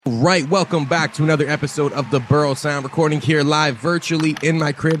Right, welcome back to another episode of the Burrow Sound, recording here live virtually in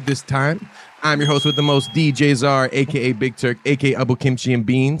my crib this time. I'm your host with the most, DJ Czar, aka Big Turk, aka Abu Kimchi and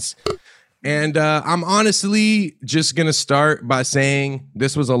Beans. And I'm honestly just going to start by saying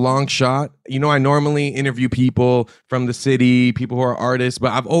this was a long shot. You know, I normally interview people from the city, people who are artists,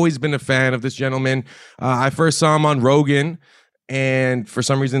 but I've always been a fan of this gentleman. I first saw him on Rogan. And for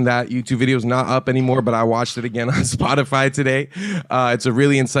some reason, that YouTube video is not up anymore, but I watched it again on Spotify today. It's a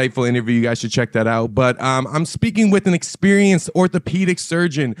really insightful interview. You guys should check that out. But I'm speaking with an experienced orthopedic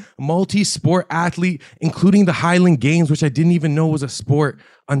surgeon, multi-sport athlete, including the Highland Games, which I didn't even know was a sport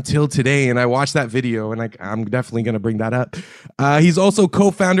until today. And I watched that video, and I'm definitely going to bring that up. He's also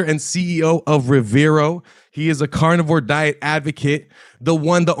co-founder and CEO of Revero. He is a carnivore diet advocate, the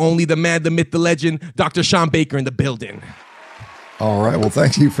one, the only, the man, the myth, the legend, Dr. Shawn Baker in the building. All right. Well,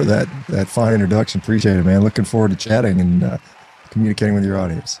 thank you for that fine introduction. Appreciate it, man. Looking forward to chatting and communicating with your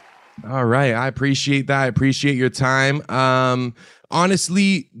audience. All right. I appreciate that. I appreciate your time.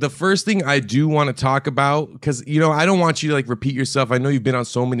 Honestly, the first thing I do want to talk about, because, you know, I don't want you to like repeat yourself. I know you've been on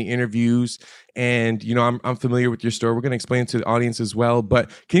so many interviews and, you know, I'm familiar with your story. We're going to explain it to the audience as well.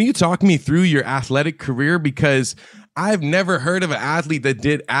 But can you talk me through your athletic career? Because I've never heard of an athlete that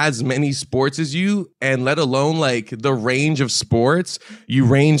did as many sports as you, and let alone like the range of sports. You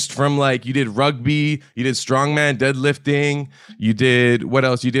ranged from like, you did rugby, you did strongman, deadlifting, you did, what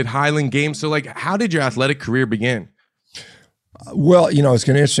else? You did Highland Games. So like, how did your athletic career begin? Well, you know, it's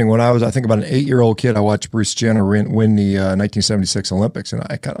kind of interesting. When I was, I think about an 8-year-old kid, I watched Bruce Jenner win the 1976 Olympics. And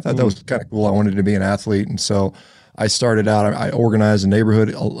I kind of thought that was kind of cool. I wanted to be an athlete. And so I started out, I organized a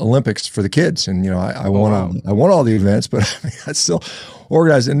neighborhood Olympics for the kids. And, you know, I won all the events, but I mean, I still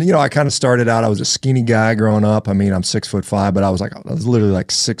organized. And, you know, I kind of started out, I was a skinny guy growing up. I mean, I'm 6'5", but I was literally like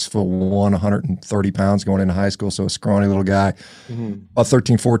 6'1", 130 pounds going into high school. So a scrawny little guy. About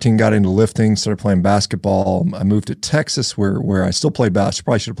 13, 14, got into lifting, started playing basketball. I moved to Texas where I still played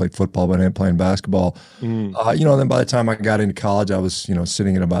basketball. Probably should have played football, but I ended up playing basketball. You know, and then by the time I got into college, I was, you know,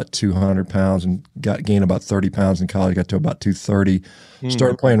 sitting at about 200 pounds and gained about 30 pounds in college, got to about 230.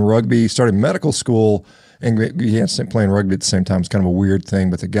 Started playing rugby, started medical school, and began playing rugby at the same time. It's kind of a weird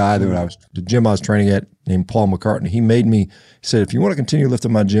thing, but the guy the gym I was training at, named Paul McCartney, he said, if you want to continue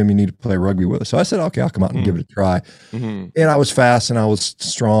lifting my gym, you need to play rugby with us. So I said, okay, I'll come out and give it a try. And I was fast and I was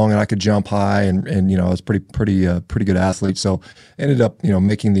strong and I could jump high and you know, I was pretty good athlete. So ended up, you know,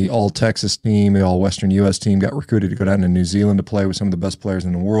 making the all Texas team, the all Western US team, got recruited to go down to New Zealand to play with some of the best players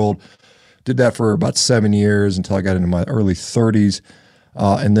in the world. Did that for about 7 years until I got into my early 30s.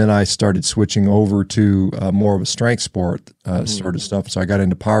 And then I started switching over to more of a strength sport sort of stuff. So I got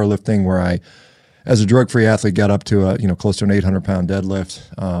into powerlifting, where I, as a drug-free athlete, got up to close to an 800-pound deadlift.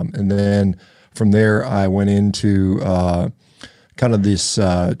 And then from there, I went into kind of this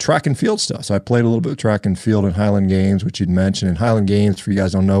track and field stuff. So I played a little bit of track and field in Highland Games, which you'd mentioned. And Highland Games, for you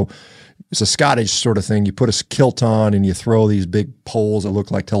guys don't know, it's a Scottish sort of thing. You put a kilt on and you throw these big poles that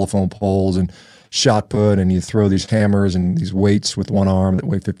look like telephone poles and shot put, and you throw these hammers and these weights with one arm that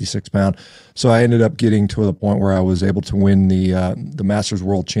weigh 56 pounds. So I ended up getting to the point where I was able to win the Masters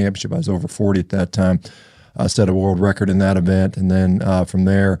World Championship. I was over 40 at that time, set a world record in that event. And then from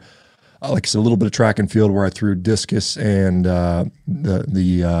there, like I said, a little bit of track and field where I threw discus and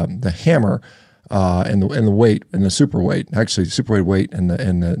the hammer and the weight and the super weight, actually super weight and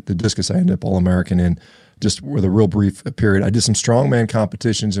the discus I ended up All-American in just with a real brief period. I did some strongman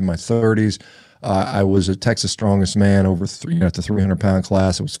competitions in my 30s. I was a Texas strongest man over at the 300-pound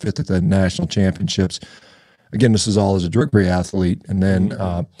class. I was fifth at the national championships. Again, this is all as a drug-free athlete. And then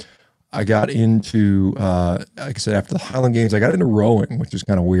I got into, like I said, after the Highland Games, I got into rowing, which is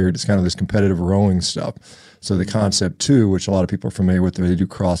kind of weird. It's kind of this competitive rowing stuff. So the concept too, which a lot of people are familiar with, they do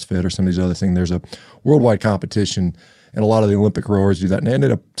CrossFit or some of these other things. There's a worldwide competition, and a lot of the Olympic rowers do that. And I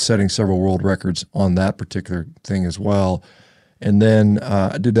ended up setting several world records on that particular thing as well. And then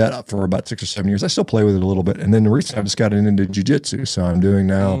I did that for about 6 or 7 years. I still play with it a little bit. And then recently I just got into jiu-jitsu. So I'm doing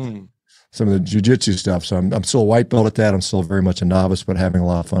now some of the jiu-jitsu stuff. So I'm still a white belt at that. I'm still very much a novice, but having a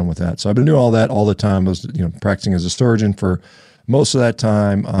lot of fun with that. So I've been doing all that all the time. I was, practicing as a surgeon for most of that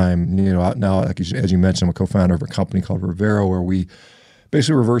time. I'm, out now, like as you mentioned, I'm a co-founder of a company called Revero, where we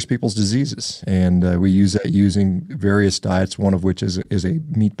basically reverse people's diseases. And we use that using various diets, one of which is a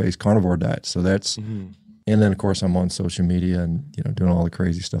meat-based carnivore diet. So that's... And then, of course, I'm on social media and, doing all the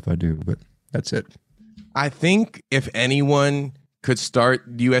crazy stuff I do. But that's it. I think if anyone could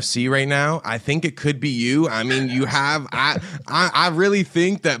start UFC right now, I think it could be you. I mean, you have, I really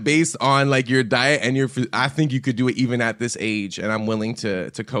think that based on like your diet and I think you could do it even at this age, and I'm willing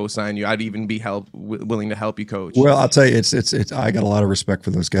to co-sign you. I'd even be willing to help you, coach. Well, I'll tell you, it's I got a lot of respect for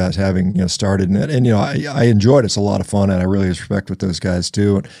those guys having, started in it, and, I enjoyed it. It's a lot of fun, and I really respect with those guys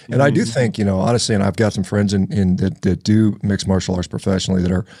too. And I do think, honestly, and I've got some friends in that do mixed martial arts professionally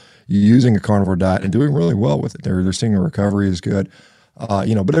that are using a carnivore diet and doing really well with it. They're seeing a recovery is good,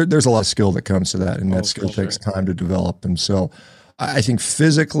 but there's a lot of skill that comes to that, and that skill takes time to develop. And so I think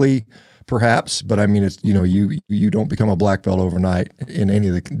physically, perhaps, but I mean, it's, you don't become a black belt overnight in any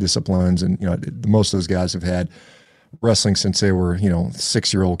of the disciplines. And, most of those guys have had wrestling since they were,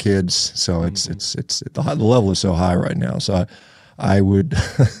 6-year-old kids. So it's the level is so high right now. So I would,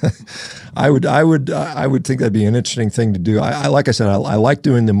 I would think that'd be an interesting thing to do. Like I said, I like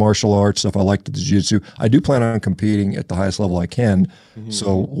doing the martial arts stuff. I like the jiu-jitsu. I do plan on competing at the highest level I can.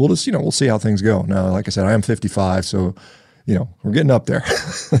 So we'll just, we'll see how things go. Now, like I said, I am 55, so we're getting up there.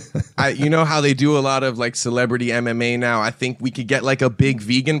 You know how they do a lot of like celebrity MMA now. I think we could get like a big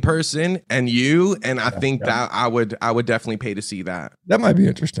vegan person and I think that I would definitely pay to see that. That might be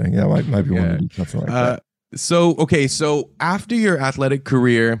interesting. Yeah, might be one to do something like that. So after your athletic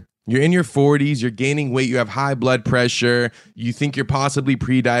career, you're in your 40s, you're gaining weight, you have high blood pressure, you think you're possibly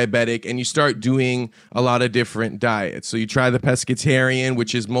pre-diabetic, and you start doing a lot of different diets. So you try the pescatarian,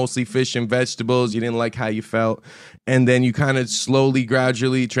 which is mostly fish and vegetables. You didn't like how you felt. And then you kind of slowly,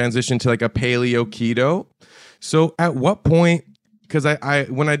 gradually transition to like a paleo keto. So at what point, because I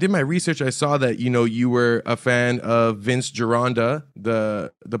when I did my research, I saw that, you were a fan of Vince Gironda,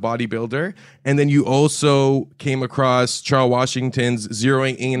 the bodybuilder. And then you also came across Charles Washington's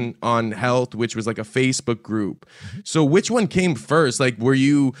Zeroing In on Health, which was like a Facebook group. So which one came first? Like, were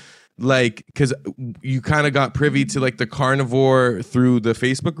you like, because you kind of got privy to like the carnivore through the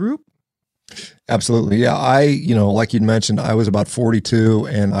Facebook group? Absolutely. Yeah. Like you'd mentioned, I was about 42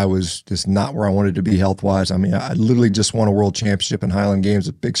 and I was just not where I wanted to be health wise. I mean, I literally just won a world championship in Highland Games,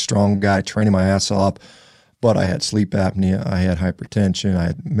 a big, strong guy training my ass off, but I had sleep apnea. I had hypertension. I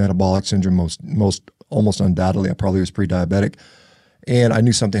had metabolic syndrome. Almost undoubtedly, I probably was pre-diabetic, and I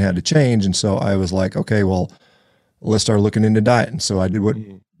knew something had to change. And so I was like, okay, well, let's start looking into diet. And so I did what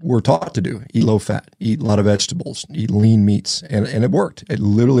we're taught to do: eat low fat, eat a lot of vegetables, eat lean meats. And it worked. It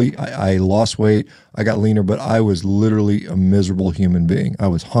literally, I lost weight, I got leaner, but I was literally a miserable human being. I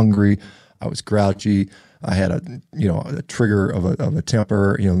was hungry. I was grouchy. I had a trigger of a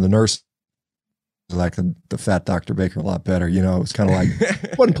temper. The nurse was like the fat Dr. Baker a lot better. It was kind of like,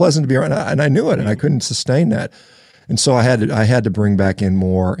 it wasn't pleasant to be around, and I knew it, and I couldn't sustain that. And so I had to bring back in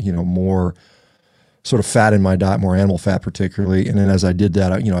more sort of fat in my diet, more animal fat particularly. And then as I did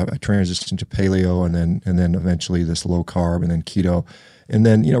that, I transitioned to paleo, and then eventually this low carb, and then keto. And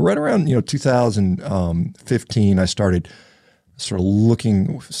then, right around, 2015, I started sort of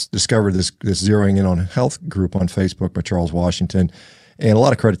discovered this Zeroing In on Health group on Facebook by Charles Washington. And a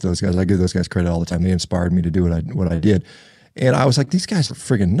lot of credit to those guys. I give those guys credit all the time. They inspired me to do what I did. And I was like, these guys are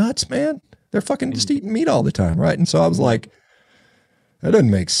friggin' nuts, man. They're fucking just eating meat all the time, right? And so I was like, that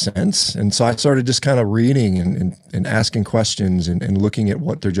doesn't make sense. And so I started just kind of reading and asking questions and looking at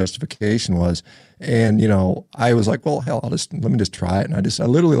what their justification was. And, I was like, well, hell, let me just try it. And I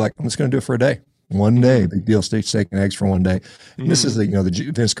literally I'm just going to do it for a day. One day, big deal, steak and eggs for one day. And this is the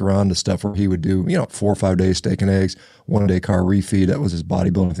Vince Gironda stuff where he would do, 4 or 5 days steak and eggs, 1 day car refeed. That was his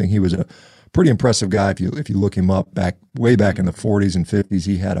bodybuilding thing. He was a pretty impressive guy. If you look him up way back in the 40s and 50s,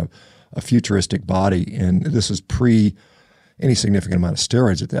 he had a futuristic body. And this was pre any significant amount of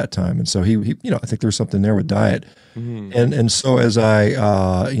steroids at that time. And so he I think there's something there with diet. And so as I,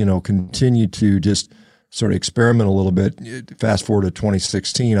 continued to just sort of experiment a little bit, fast forward to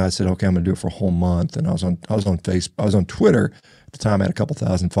 2016, I said, okay, I'm going to do it for a whole month. And I was on Facebook, I was on Twitter at the time. I had a couple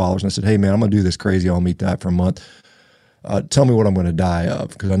thousand followers, and I said, hey man, I'm going to do this crazy all meat diet for a month. Tell me what I'm going to die of,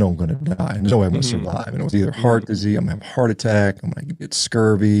 because I know I'm going to die, and there's no way I'm going to survive. And it was either heart disease, I'm going to have a heart attack, I'm going to get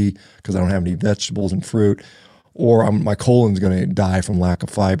scurvy because I don't have any vegetables and fruit, or my colon's going to die from lack of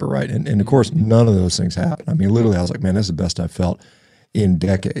fiber, right? And of course, none of those things happened. I mean, literally, I was like, man, this is the best I've felt in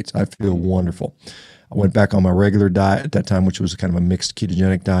decades. I feel wonderful. I went back on my regular diet at that time, which was kind of a mixed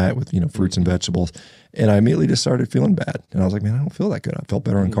ketogenic diet with, fruits and vegetables. And I immediately just started feeling bad. And I was like, man, I don't feel that good. I felt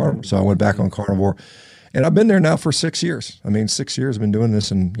better on carnivore. So I went back on carnivore, and I've been there now for 6 years. I mean, 6 years I've been doing this,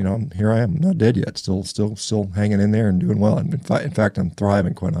 and, here I am. I'm not dead yet. Still hanging in there and doing well. And in fact, I'm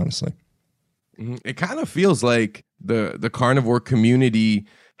thriving, quite honestly. It kind of feels like the carnivore community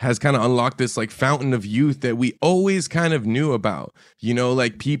has kind of unlocked this like fountain of youth that we always kind of knew about. You know,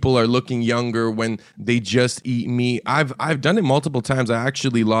 like people are looking younger when they just eat meat. I've done it multiple times. I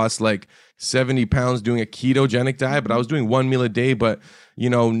actually lost like 70 pounds doing a ketogenic diet, but I was doing one meal a day, but you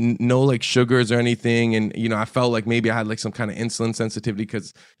know, no like sugars or anything. And, you know, I felt like maybe I had like some kind of insulin sensitivity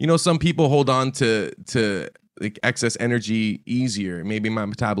because, you know, some people hold on to like excess energy easier. Maybe my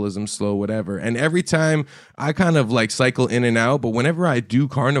metabolism's slow, whatever. And every time I kind of like cycle in and out, but whenever I do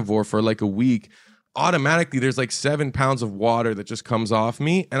carnivore for like a week, automatically there's like 7 pounds of water that just comes off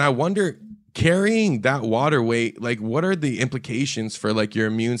me. And I wonder, carrying that water weight, like what are the implications for like your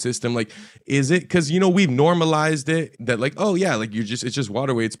immune system? Like, is it because, you know, we've normalized it that like, oh yeah, like it's just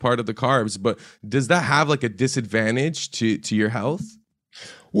water weight, it's part of the carbs, but does that have like a disadvantage to your health?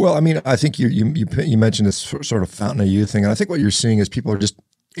 Well, I mean, I think you mentioned this sort of fountain of youth thing, and I think what you're seeing is people are just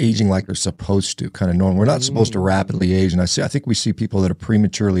aging like they're supposed to, kind of normal. We're not supposed to rapidly age, and I think we see people that are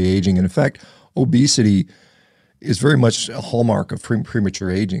prematurely aging, and in fact, obesity is very much a hallmark of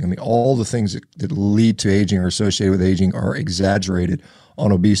premature aging. I mean, all the things that lead to aging or associated with aging are exaggerated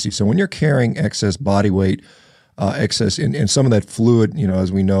on obesity. So when you're carrying excess body weight, excess, and some of that fluid, you know,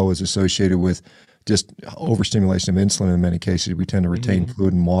 as we know, is associated with just overstimulation of insulin in many cases. We tend to retain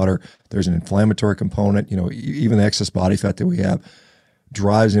fluid and water. There's an inflammatory component. You know, even the excess body fat that we have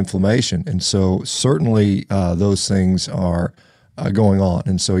drives inflammation. And so certainly those things are going on.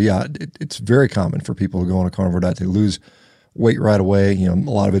 And so, yeah, it's very common for people who go on a carnivore diet. They lose weight right away. You know,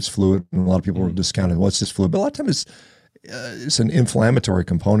 a lot of it's fluid, and a lot of people are discounted. What's this fluid? But a lot of times it's an inflammatory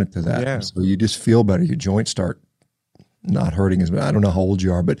component to that. Yeah. So you just feel better. Your joints start not hurting as much. I don't know how old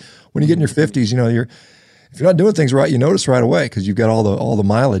you are, but when you get in your 50s, you know, if you're not doing things right, you notice right away because you've got all the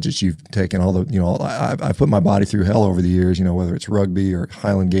mileage that you've taken. All the, you know, I've put my body through hell over the years. You know, whether it's rugby or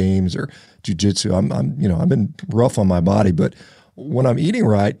Highland Games or jiu-jitsu. You know, I've been rough on my body, but when I'm eating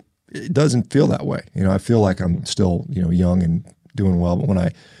right, it doesn't feel that way. You know, I feel like I'm still, you know, young and doing well.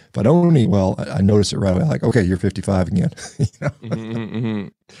 But if I don't eat well, I notice it right away. Like, okay, you're 55 again.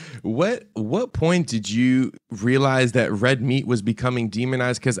 You know? What point did you realize that red meat was becoming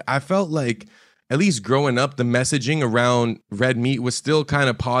demonized? Because I felt like, at least growing up, the messaging around red meat was still kind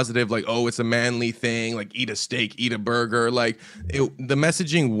of positive. Like, oh, it's a manly thing. Like, eat a steak, eat a burger. Like, the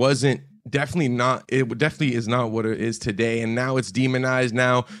messaging wasn't. Definitely not. It definitely is not what it is today. And now it's demonized.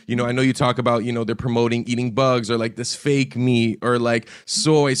 Now, you know, I know you talk about, you know, they're promoting eating bugs or like this fake meat or like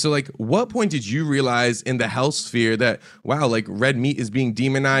soy. So like, what point did you realize in the health sphere that, wow, like red meat is being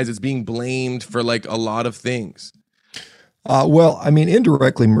demonized? It's being blamed for like a lot of things. Well, I mean,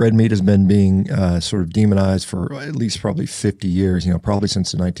 indirectly, red meat has been being sort of demonized for at least probably 50 years, you know, probably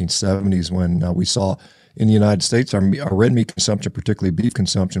since the 1970s when we saw in the United States, our red meat consumption, particularly beef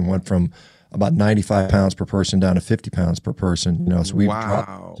consumption, went from about 95 pounds per person down to 50 pounds per person. You know, so we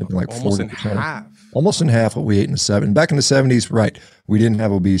dropped something like almost 40%, in half. Almost in half what we ate in the 70s. Back in the 70s, right, we didn't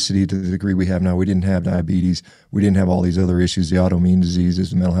have obesity to the degree we have now. We didn't have diabetes. We didn't have all these other issues, the autoimmune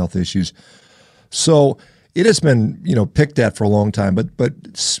diseases, the mental health issues. So it has been, you know, picked at for a long time.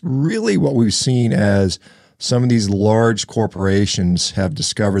 But really what we've seen as some of these large corporations have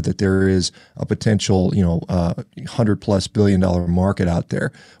discovered that there is a potential, you know, $100+ billion market out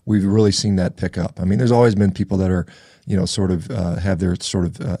there. We've really seen that pick up. I mean, there's always been people that are, you know, sort of have their sort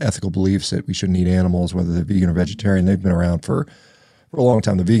of ethical beliefs that we shouldn't eat animals, whether they're vegan or vegetarian. They've been around for a long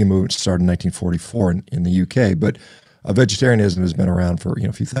time. The vegan movement started in 1944 in the UK, but vegetarianism has been around for, you know,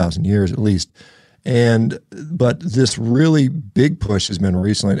 a few thousand years at least. But this really big push has been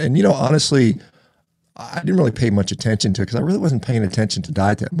recently. And, you know, honestly, I didn't really pay much attention to it because I really wasn't paying attention to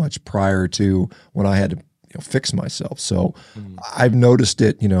diet that much prior to when I had to, you know, fix myself. So I've noticed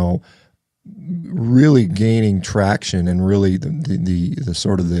it, you know, really gaining traction and really the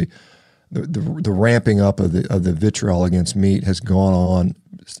sort of the ramping up of the vitriol against meat has gone on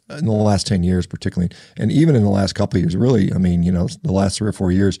in the last 10 years, particularly, and even in the last couple of years. Really, I mean, you know, the last 3 or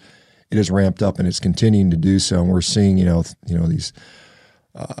 4 years, it has ramped up and it's continuing to do so. And we're seeing, you know,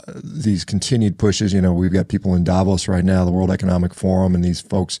 these continued pushes. You know, we've got people in Davos right now, the World Economic Forum, and these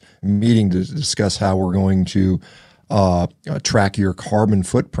folks meeting to discuss how we're going to track your carbon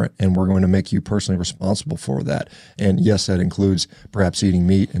footprint, and we're going to make you personally responsible for that. And yes, that includes perhaps eating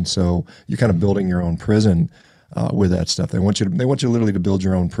meat. And so you're kind of building your own prison with that stuff. They want you literally to build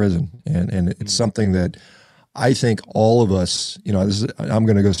your own prison, and it's something that I think all of us, you know, I'm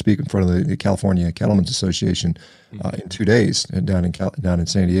going to go speak in front of the California Cattlemen's Association in 2 days down in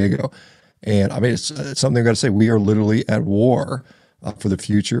San Diego. And I mean, it's something I've got to say. We are literally at war for the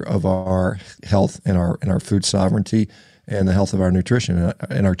future of our health and our food sovereignty and the health of our nutrition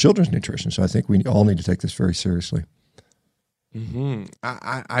and our children's nutrition. So I think we all need to take this very seriously.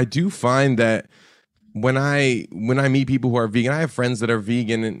 I do find that when I meet people who are vegan, I have friends that are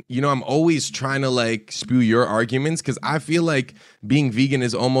vegan, and I'm always trying to like spew your arguments because I feel like being vegan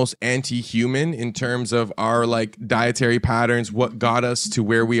is almost anti-human in terms of our like dietary patterns, what got us to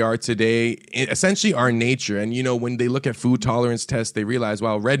where we are today, essentially our nature. And when they look at food tolerance tests, they realize,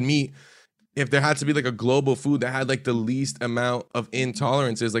 wow, red meat, if there had to be like a global food that had like the least amount of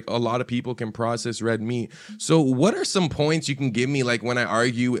intolerances, like a lot of people can process red meat. So what are some points you can give me, like when I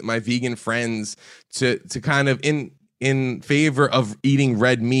argue with my vegan friends to kind of in favor of eating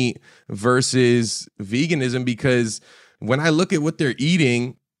red meat versus veganism? Because when I look at what they're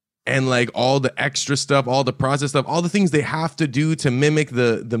eating and like all the extra stuff, all the processed stuff, all the things they have to do to mimic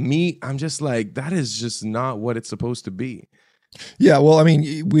the meat, I'm just like, that is just not what it's supposed to be. Yeah, well, I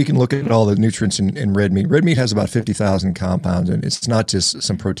mean, we can look at all the nutrients in red meat. Red meat has about 50,000 compounds, and it's not just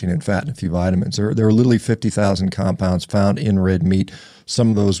some protein and fat and a few vitamins. There are literally 50,000 compounds found in red meat,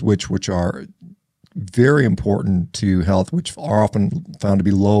 some of those which are very important to health, which are often found to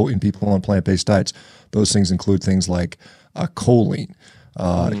be low in people on plant-based diets. Those things include things like choline.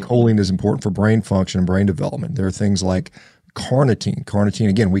 Choline is important for brain function and brain development. There are things like carnitine. Carnitine,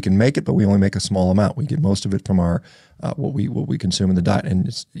 again, we can make it, but we only make a small amount. We get most of it from our what we consume in the diet,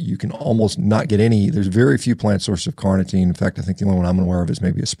 and you can almost not get any. There's very few plant sources of carnitine. In fact, I think the only one I'm aware of is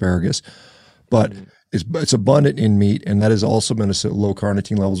maybe asparagus, but it's abundant in meat, and that has also been low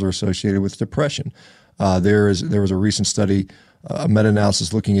carnitine levels are associated with depression. There was a recent study, a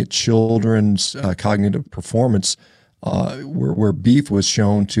meta-analysis looking at children's cognitive performance, where beef was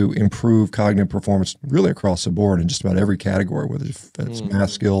shown to improve cognitive performance really across the board in just about every category, whether it's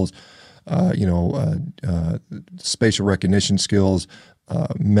math skills, spatial recognition skills,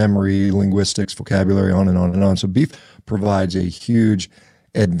 memory, linguistics, vocabulary, on and on and on. So beef provides a huge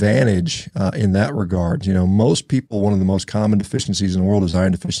advantage in that regard. Most people, one of the most common deficiencies in the world is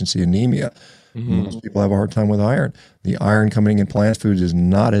iron deficiency anemia. Most people have a hard time with iron. The iron coming in plant foods is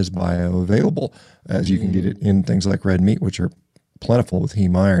not as bioavailable as you can get it in things like red meat, which are plentiful with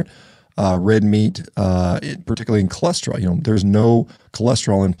heme iron. Red meat, particularly in cholesterol, there's no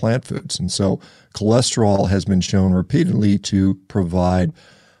cholesterol in plant foods. And so cholesterol has been shown repeatedly to provide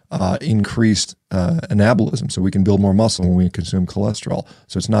increased anabolism. So we can build more muscle when we consume cholesterol.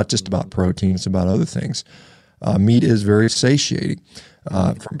 So it's not just about protein, it's about other things. Meat is very satiating.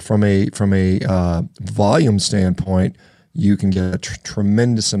 From a volume standpoint, you can get a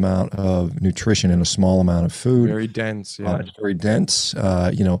tremendous amount of nutrition in a small amount of food. Very dense, yeah. It's very dense.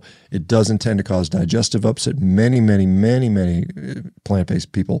 It doesn't tend to cause digestive upset. Many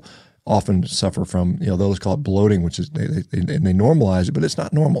plant-based people often suffer from, those call it bloating, which is they normalize it, but it's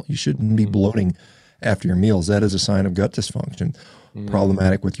not normal. You shouldn't be bloating after your meals. That is a sign of gut dysfunction,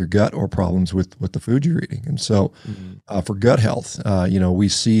 problematic with your gut or problems with the food you're eating. And so for gut health, we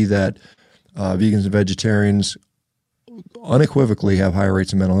see that vegans and vegetarians unequivocally have higher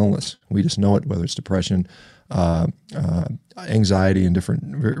rates of mental illness. We just know it, whether it's depression, anxiety, and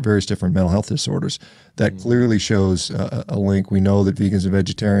various different mental health disorders. That clearly shows a link. We know that vegans and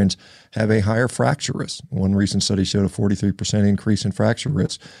vegetarians have a higher fracture risk. One recent study showed a 43% increase in fracture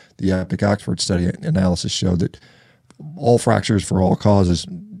risk. The Epic Oxford study analysis showed that all fractures for all causes,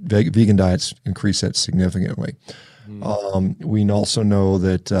 vegan diets increase that significantly. We also know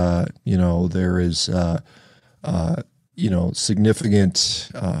that there is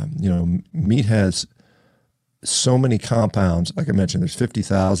significant, meat has so many compounds. Like I mentioned, there's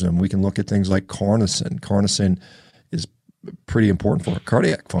 50,000. We can look at things like carnicine. Carnicine is pretty important for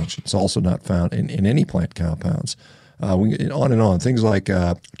cardiac function. It's also not found in any plant compounds. On and on. Things like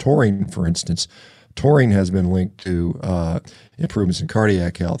taurine, for instance. Taurine has been linked to improvements in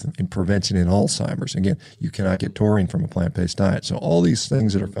cardiac health and prevention in Alzheimer's. Again, you cannot get taurine from a plant-based diet. So all these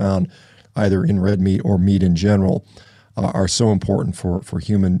things that are found either in red meat or meat in general are so important for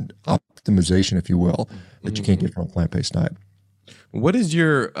human optimization, if you will, that you can't get from a plant-based diet. What is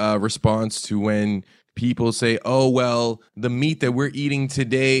your response to when people say, oh, well, the meat that we're eating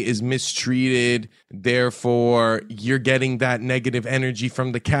today is mistreated, therefore you're getting that negative energy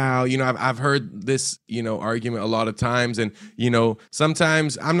from the cow? I've heard this, argument a lot of times. And,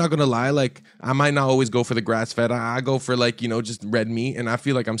 sometimes I'm not going to lie, like I might not always go for the grass fed. I go for just red meat. And I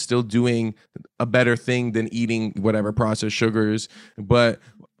feel like I'm still doing a better thing than eating whatever processed sugars. But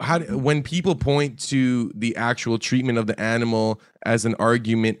when people point to the actual treatment of the animal as an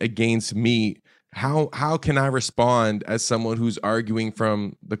argument against meat, how can I respond as someone who's arguing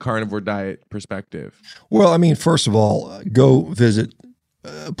from the carnivore diet perspective? Well, I mean, first of all, go visit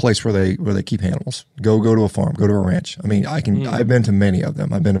a place where they keep animals. Go to a farm, go to a ranch. I mean, I've been to many of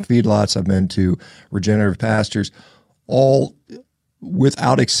them. I've been to feedlots, I've been to regenerative pastures. all,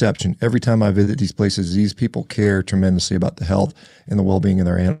 without exception, every time I visit these places, these people care tremendously about the health and the well-being of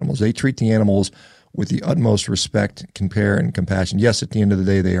their animals. They treat the animals with the utmost respect, care, and compassion. Yes, at the end of the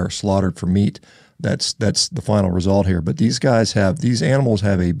day, they are slaughtered for meat. That's the final result here. But these animals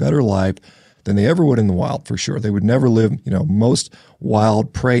have a better life than they ever would in the wild, for sure. They would never live, most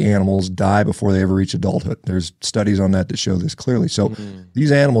wild prey animals die before they ever reach adulthood. There's studies on that show this clearly. So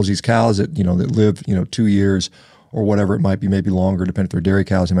these animals, these cows that live, 2 years or whatever it might be, maybe longer, depending if they're dairy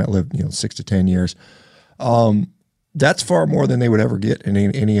cows, they might live, 6 to 10 years. That's far more than they would ever get in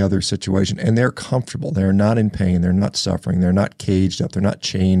any other situation. And they're comfortable. They're not in pain. They're not suffering. They're not caged up. They're not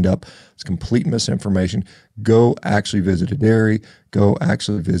chained up. It's complete misinformation. Go actually visit a dairy. Go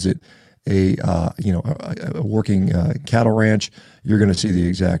actually visit a working cattle ranch. You're going to see the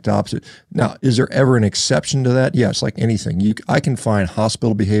exact opposite. Now, is there ever an exception to that? Yes, like anything. I can find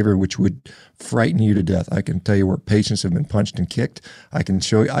hospital behavior which would frighten you to death. I can tell you where patients have been punched and kicked. I can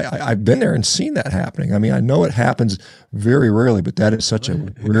show you. I've been there and seen that happening. I mean, I know it happens very rarely, but that is such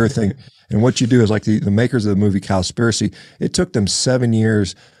a rare thing. And what you do is, like the makers of the movie Cowspiracy, it took them 7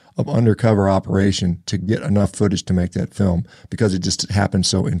 years of undercover operation to get enough footage to make that film, because it just happens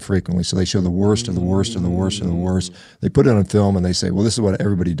so infrequently. So they show the worst of the worst of the worst of the worst. They put it on film and they say, well, this is what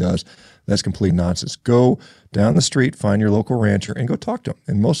everybody does. That's complete nonsense. Go down the street, find your local rancher, and go talk to them.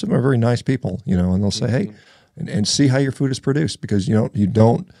 And most of them are very nice people, and they'll say, hey, and see how your food is produced, because you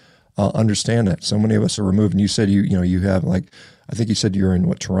don't understand that. So many of us are removed. And you said you have, like, I think you said you're in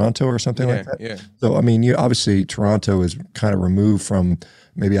Toronto or something like that. Yeah. So I mean, obviously Toronto is kind of removed from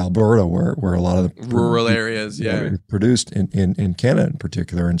maybe Alberta, where a lot of the rural areas, produced in Canada in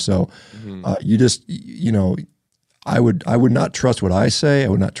particular. And so you just, I would not trust what I say. I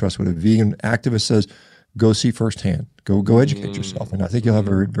would not trust what a vegan activist says. Go see firsthand. Go educate yourself, and I think you'll have a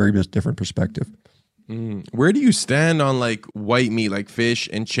very, very different perspective. Where do you stand on like white meat, like fish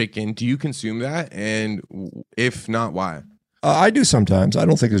and chicken? Do you consume that? And if not, why? I do sometimes. I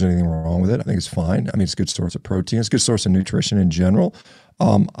don't think there's anything wrong with it. I think it's fine. I mean, it's a good source of protein. It's a good source of nutrition in general.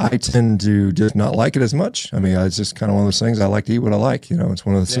 I tend to just not like it as much. I mean, it's just kind of one of those things. I like to eat what I like. It's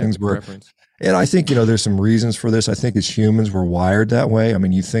one of those things where, preference. And I think, there's some reasons for this. I think as humans, we're wired that way. I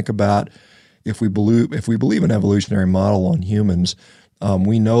mean, you think about if we believe an evolutionary model on humans,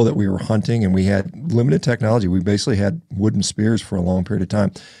 we know that we were hunting and we had limited technology. We basically had wooden spears for a long period of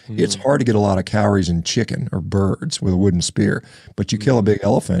time. It's hard to get a lot of calories in chicken or birds with a wooden spear, but you kill a big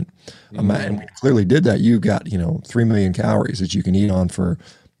elephant, and we clearly did that. You've got 3 million calories that you can eat on for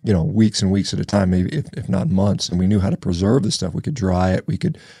weeks and weeks at a time, maybe if not months. And we knew how to preserve the stuff. We could dry it. We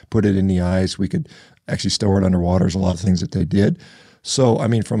could put it in the ice. We could actually store it underwater. There's a lot of things that they did. So I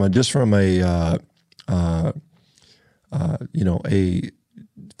mean, from a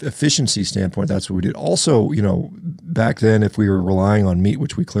efficiency standpoint, that's what we did. Also, back then, if we were relying on meat,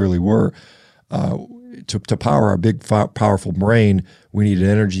 which we clearly were, to power our big, powerful brain, we needed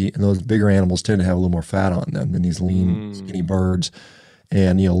energy, and those bigger animals tend to have a little more fat on them than these lean, skinny birds,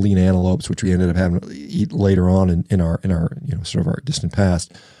 and lean antelopes, which we ended up having to eat later on in our sort of our distant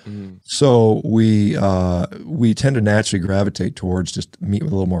past. So we tend to naturally gravitate towards just meat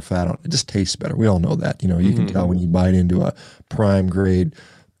with a little more fat on it. It just tastes better. We all know that. You can tell when you bite into a prime grade,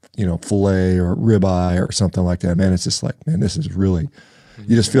 filet or ribeye or something like that. Man, it's just like, man, this is really.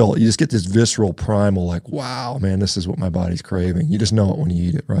 You just get this visceral primal, like, wow, man, this is what my body's craving. You just know it when you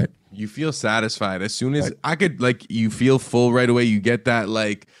eat it, right? You feel satisfied as soon as you feel full right away. You get that,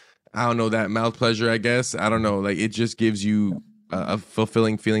 like, I don't know, that mouth pleasure, I guess. I don't know. Like, it just gives you a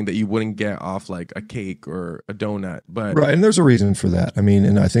fulfilling feeling that you wouldn't get off like a cake or a donut. But right, and there's a reason for that. I mean,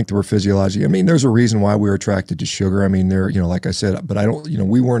 and I think we're physiologically. I mean, there's a reason why we're attracted to sugar. I mean, like I said, but I don't.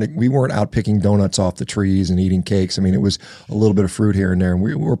 We weren't out picking donuts off the trees and eating cakes. I mean, it was a little bit of fruit here and there, and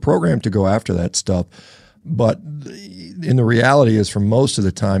we were programmed to go after that stuff. But in the reality is, for most of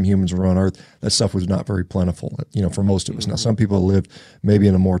the time humans were on Earth, that stuff was not very plentiful. For most of us. Now, some people lived maybe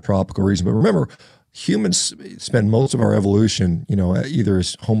in a more tropical region, but remember, humans spend most of our evolution, either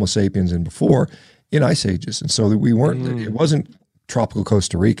as Homo sapiens and before, in ice ages. And so that we weren't, it wasn't tropical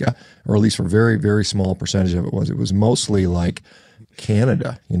Costa Rica, or at least for a very, very small percentage of it was. It was mostly like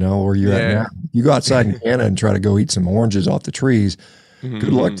Canada, where you're at now. You go outside in Canada and try to go eat some oranges off the trees.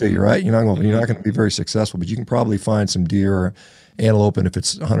 Good luck to you, right? You're not going to be very successful, but you can probably find some deer or antelope. And if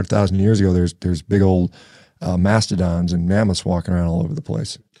it's 100,000 years ago, there's big old mastodons and mammoths walking around all over the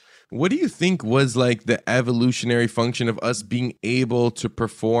place. What do you think was like the evolutionary function of us being able to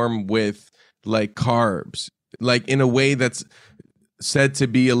perform with like carbs, like in a way that's said to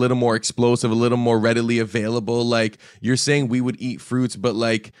be a little more explosive, a little more readily available? Like, you're saying we would eat fruits, but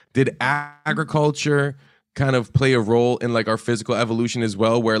like, did agriculture kind of play a role in like our physical evolution as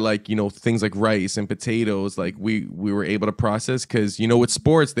well, where like, you know, things like rice and potatoes, like we were able to process? Because, you know, with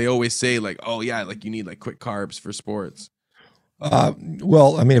sports, they always say like, oh yeah, like you need like quick carbs for sports.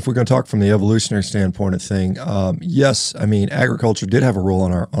 Well, I mean, if we're going to talk from the evolutionary standpoint of thing, yes, I mean, agriculture did have a role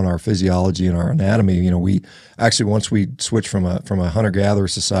on our physiology and our anatomy. You know, we actually, once we switched from a hunter-gatherer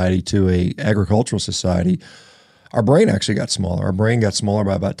society to a agricultural society, our brain actually got smaller. Our brain got smaller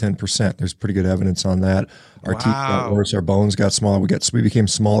by about 10%. There's pretty good evidence on that. Our teeth got worse. Our bones got smaller. We became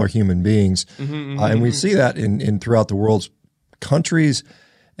smaller human beings, and we see that in throughout the world's countries.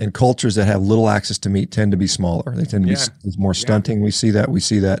 And cultures that have little access to meat tend to be smaller. They tend to be more stunting. Yeah. We see that. We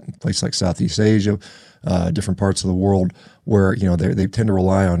see that in places like Southeast Asia, different parts of the world where, you know, they tend to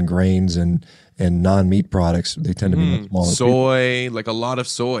rely on grains and non-meat products. They tend to be much smaller. Soy, like a lot of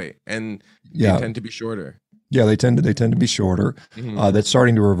soy, and they tend to be shorter. Yeah, they tend to be shorter. That's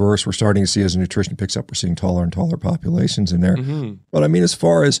starting to reverse. We're starting to see as nutrition picks up, we're seeing taller and taller populations in there. But I mean, as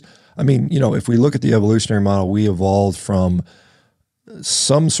far as, I mean, you know, if we look at the evolutionary model, we evolved from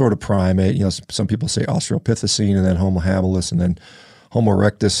some sort of primate. You know, some people say Australopithecine and then Homo habilis and then Homo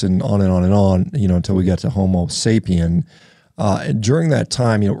erectus and on and on and on, you know, until we get to Homo sapien. And during that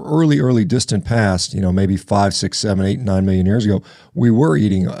time, you know, early distant past, you know, maybe 5, 6, 7, 8, 9 million years ago, we were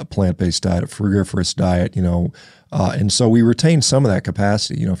eating a plant-based diet, a frugivorous diet, you know, and so we retained some of that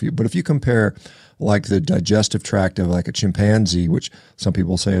capacity, you know. If you compare like the digestive tract of like a chimpanzee, which some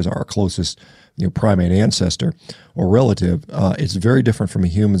people say is our closest, you know, primate ancestor or relative, it's very different from a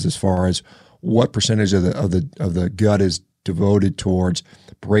human's as far as what percentage of the gut is devoted towards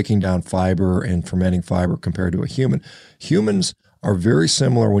breaking down fiber and fermenting fiber compared to a human. Humans are very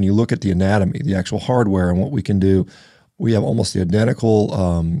similar when you look at the anatomy, the actual hardware, and what we can do. We have almost the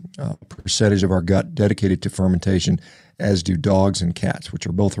identical percentage of our gut dedicated to fermentation as do dogs and cats, which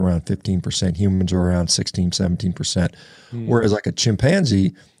are both around 15%. Humans are around 16, 17%. Whereas like a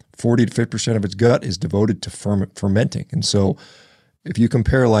chimpanzee, 40 to 50% of its gut is devoted to fermenting. And so if you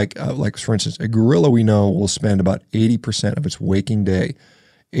compare like for instance, a gorilla we know will spend about 80% of its waking day,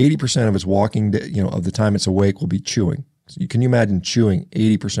 80% of its walking day, you know, of the time it's awake will be chewing. So can you imagine chewing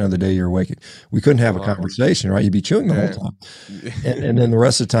 80% of the day you're awake? We couldn't have a conversation, right? You'd be chewing the whole time. And then the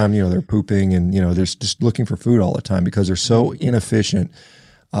rest of the time, you know, they're pooping and, you know, they're just looking for food all the time because they're so inefficient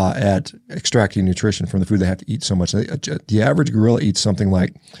at extracting nutrition from the food. They have to eat so much. The average gorilla eats something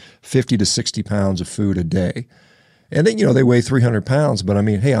like 50 to 60 pounds of food a day. And then, you know, they weigh 300 pounds, but I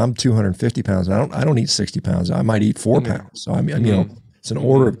mean, hey, I'm 250 pounds. And I don't eat 60 pounds. I might eat 4 pounds. So I mean, you know, it's an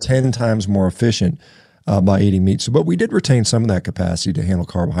order of 10 times more efficient by eating meat. So, but we did retain some of that capacity to handle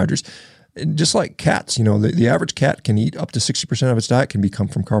carbohydrates. And just like cats, you know, the average cat can eat up to 60% of its diet can come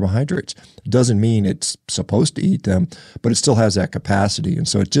from carbohydrates. It doesn't mean it's supposed to eat them, but it still has that capacity. And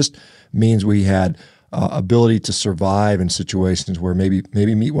so it just means we had ability to survive in situations where maybe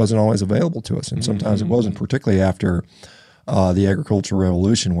meat wasn't always available to us. And sometimes it wasn't, particularly after the agricultural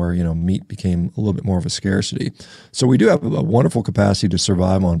revolution where, you know, meat became a little bit more of a scarcity. So we do have a wonderful capacity to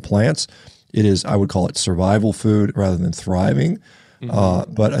survive on plants. It is, I would call it survival food rather than thriving.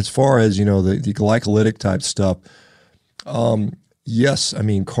 But as far as, you know, the glycolytic type stuff, yes, I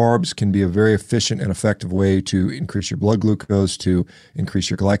mean, carbs can be a very efficient and effective way to increase your blood glucose, to increase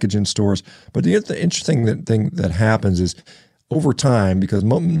your glycogen stores. But the interesting thing that happens is over time, because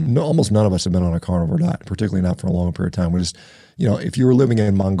almost none of us have been on a carnivore diet, particularly not for a long period of time. We just, you know, if you were living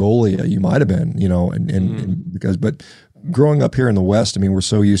in Mongolia, you might have been, you know, but growing up here in the West, I mean, we're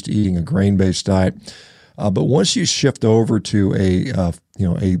so used to eating a grain-based diet. But once you shift over to a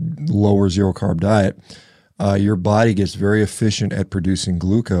lower zero carb diet, your body gets very efficient at producing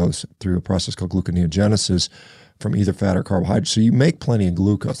glucose through a process called gluconeogenesis from either fat or carbohydrates. So you make plenty of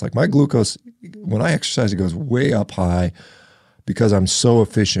glucose. Like my glucose, when I exercise, it goes way up high because I'm so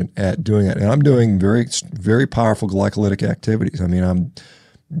efficient at doing it. And I'm doing very, very powerful glycolytic activities. I mean, I'm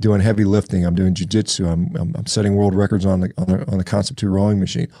doing heavy lifting. I'm doing jiu-jitsu. I'm setting world records on the Concept 2 rowing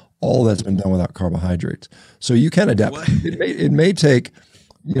machine. All that's been done without carbohydrates. So you can adapt. It may take,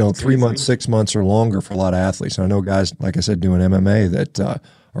 you know, 3 months, 6 months or longer for a lot of athletes. And I know guys, like I said, doing MMA that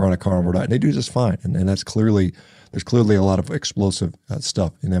are on a carnivore diet, and they do just fine. And that's there's clearly a lot of explosive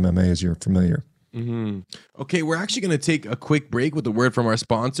stuff in MMA, as you're familiar. Okay, we're actually going to take a quick break with a word from our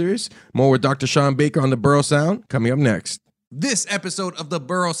sponsors. More with Dr. Shawn Baker on the Burrow Sound coming up next. This episode of the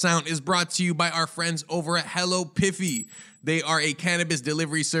Burrow Sound is brought to you by our friends over at Hello Piffy. They are a cannabis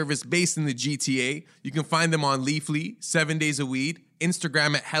delivery service based in the GTA. You can find them on Leafly, 7 Days a Weed,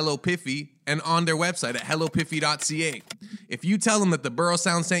 Instagram at Hello Piffy, and on their website at hellopiffy.ca. If you tell them that the Burrow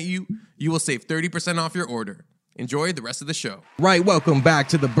Sound sent you, you will save 30% off your order. Enjoy the rest of the show. Right, welcome back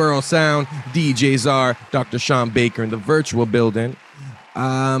to the Borough Sound. DJ Czar, Dr. Shawn Baker in the virtual building.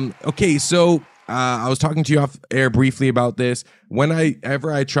 Okay, so I was talking to you off air briefly about this.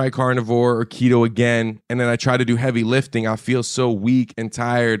 Whenever I try carnivore or keto again, and then I try to do heavy lifting, I feel so weak and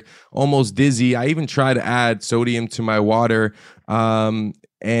tired, almost dizzy. I even try to add sodium to my water. And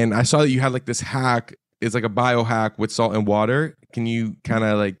I saw that you had like this hack. It's like a biohack with salt and water. Can you kind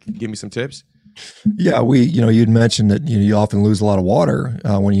of like give me some tips? Yeah, you'd mentioned that you often lose a lot of water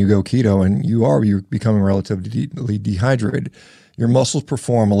when you go keto, and you're becoming relatively dehydrated. Your muscles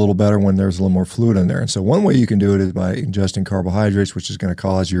perform a little better when there's a little more fluid in there. And so one way you can do it is by ingesting carbohydrates, which is going to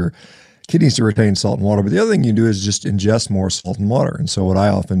cause your kidneys to retain salt and water. But the other thing you do is just ingest more salt and water. And so what I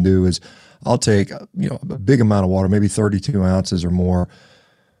often do is I'll take a big amount of water, maybe 32 ounces or more,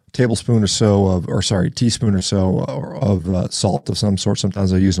 teaspoon or so of salt of some sort.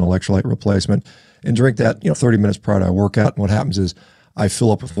 Sometimes I use an electrolyte replacement and drink that 30 minutes prior to I work out. And what happens is I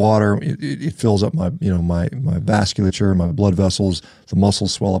fill up with water. It fills up my vasculature, my blood vessels. The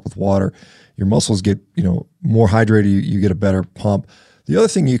muscles swell up with water. Your muscles get more hydrated. You get a better pump. The other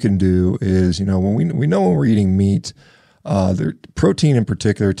thing you can do is when we're eating meat, protein in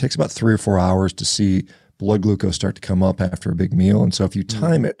particular, it takes about 3 or 4 hours to see blood glucose start to come up after a big meal. And so if you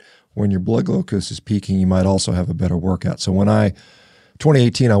time it when your blood glucose is peaking, you might also have a better workout. So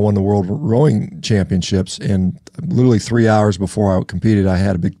 2018, I won the World Rowing Championships, and literally 3 hours before I competed, I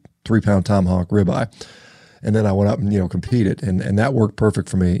had a big 3-pound tomahawk ribeye. And then I went up and, competed, and that worked perfect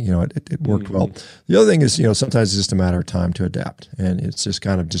for me. It worked well. The other thing is, sometimes it's just a matter of time to adapt, and it's just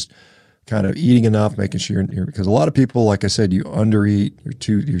kind of eating enough, making sure because a lot of people, like I said, you undereat,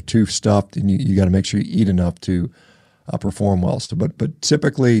 you're too stuffed, and you got to make sure you eat enough to perform well. So, but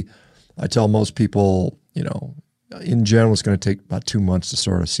typically, I tell most people, in general, it's going to take about 2 months to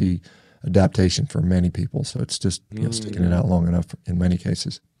sort of see adaptation for many people. So it's just sticking it out long enough in many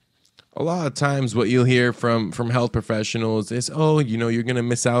cases. A lot of times what you'll hear from health professionals is, you're going to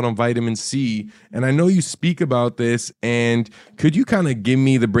miss out on vitamin C. And I know you speak about this. And could you kind of give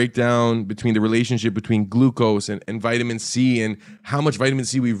me the breakdown between the relationship between glucose and vitamin C, and how much vitamin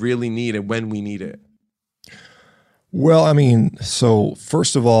C we really need and when we need it? Well, so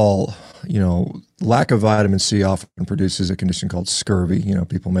first of all, lack of vitamin C often produces a condition called scurvy.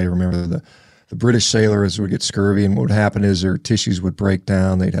 People may remember the British sailors would get scurvy, and what would happen is their tissues would break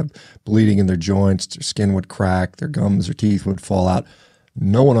down. They'd have bleeding in their joints, their skin would crack, their gums or teeth would fall out.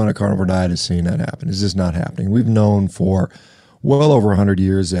 No one on a carnivore diet has seen that happen. It's just not happening. We've known for well over 100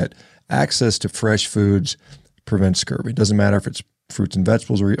 years that access to fresh foods prevents scurvy. It doesn't matter if it's fruits and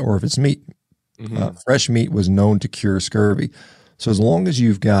vegetables or if it's meat. Fresh meat was known to cure scurvy. So as long as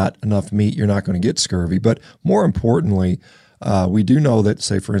you've got enough meat, you're not going to get scurvy. But more importantly, we do know that,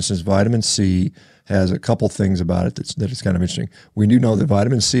 say, for instance, vitamin C has a couple things about it that is kind of interesting. We do know that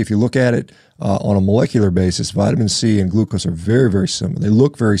vitamin C, if you look at it on a molecular basis, vitamin C and glucose are very, very similar. They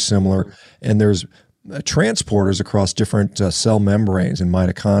look very similar, and there's transporters across different cell membranes and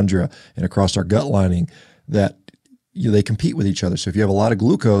mitochondria and across our gut lining that they compete with each other. So if you have a lot of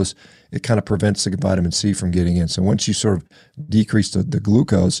glucose, it kind of prevents the vitamin C from getting in. So once you sort of decrease the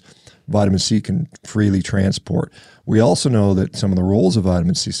glucose, vitamin C can freely transport. We also know that some of the roles of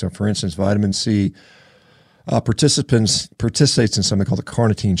vitamin C. So for instance, vitamin C participates in something called the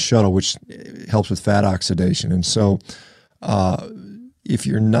carnitine shuttle, which helps with fat oxidation. And so if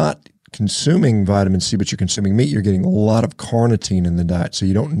you're not consuming vitamin C, but you're consuming meat, you're getting a lot of carnitine in the diet. So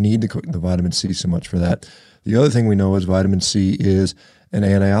you don't need the vitamin C so much for that. The other thing we know is vitamin C is an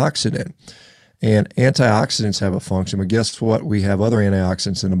antioxidant. And antioxidants have a function, but guess what? We have other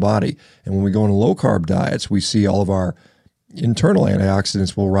antioxidants in the body. And when we go on low-carb diets, we see all of our internal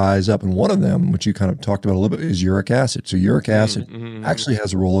antioxidants will rise up. And one of them, which you kind of talked about a little bit, is uric acid. So uric acid actually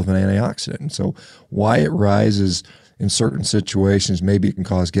has a role of an antioxidant. And so why it rises in certain situations, maybe it can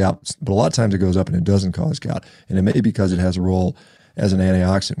cause gout, but a lot of times it goes up and it doesn't cause gout. And it may be because it has a role as an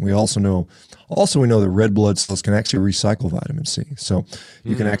antioxidant. We also know that red blood cells can actually recycle vitamin C. So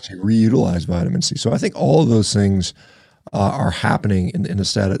you can actually reutilize vitamin C. So I think all of those things are happening in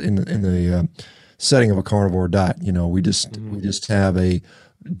the setting of a carnivore diet. We just have a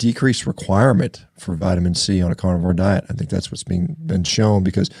decreased requirement for vitamin C on a carnivore diet. I think that's what's been shown,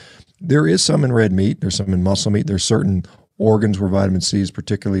 because there is some in red meat, there's some in muscle meat, there's certain organs where vitamin C is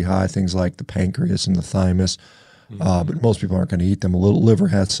particularly high, things like the pancreas and the thymus. But most people aren't going to eat them. A little liver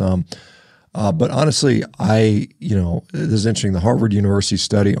has some. But honestly, this is interesting. The Harvard University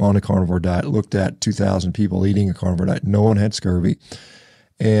study on a carnivore diet looked at 2,000 people eating a carnivore diet. No one had scurvy.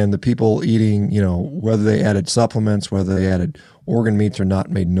 And the people eating, whether they added supplements, whether they added organ meats or not,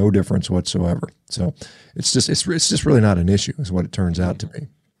 made no difference whatsoever. So it's just really not an issue, is what it turns out to be.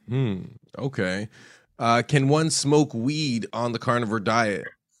 Okay. Can one smoke weed on the carnivore diet?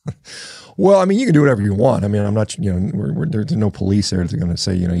 Well, I mean, you can do whatever you want. I mean, I'm not, there's no police there that's going to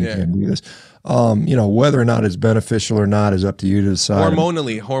say, you can't do this. Whether or not it's beneficial or not is up to you to decide.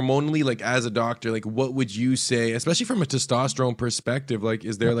 Hormonally, like as a doctor, like what would you say, especially from a testosterone perspective? Like,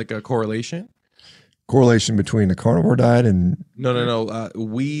 is there like a correlation? Correlation between the carnivore diet and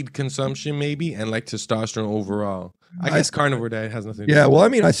weed consumption maybe, and like testosterone overall. I guess carnivore diet has nothing to do with it. Well, I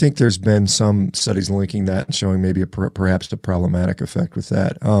mean, I think there's been some studies linking that and showing maybe perhaps a problematic effect with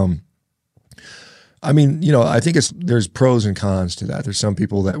that. I mean, I think there's pros and cons to that. There's some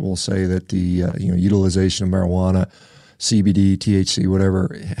people that will say that the utilization of marijuana, CBD, THC,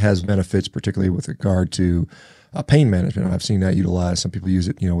 whatever, has benefits, particularly with regard to pain management. I've seen that utilized. Some people use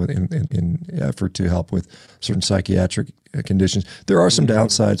it, in effort to help with certain psychiatric conditions. There are some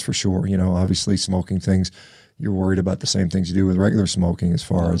downsides for sure. Obviously smoking things, you're worried about the same things you do with regular smoking as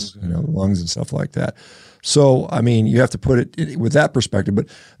far as, lungs and stuff like that. So, I mean, you have to put it with that perspective, but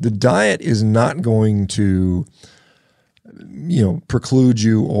the diet is not going to, preclude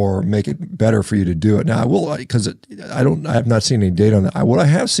you or make it better for you to do it. Now, I will, because I have not seen any data on that. What I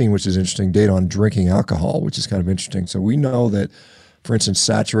have seen, which is interesting, data on drinking alcohol, which is kind of interesting. So we know that, for instance,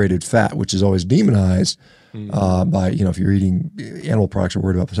 saturated fat, which is always demonized by, if you're eating animal products, you're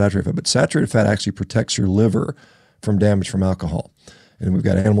worried about saturated fat, but saturated fat actually protects your liver from damage from alcohol. And we've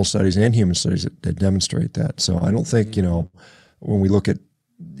got animal studies and human studies that demonstrate that. So I don't think, when we look at,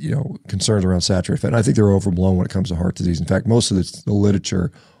 concerns around saturated fat, and I think they're overblown when it comes to heart disease. In fact, most of the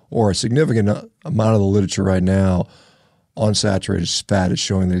literature, or a significant amount of the literature right now on saturated fat, is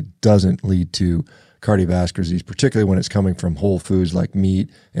showing that it doesn't lead to cardiovascular disease, particularly when it's coming from whole foods like meat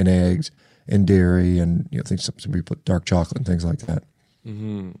and eggs and dairy and things, some people put dark chocolate and things like that.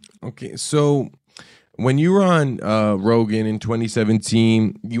 Okay, so when you were on Rogan in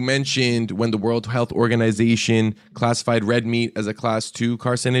 2017, you mentioned when the World Health Organization classified red meat as a class 2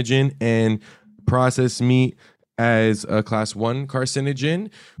 carcinogen and processed meat as a class 1 carcinogen.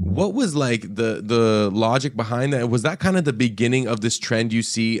 What was like the logic behind that? Was that kind of the beginning of this trend you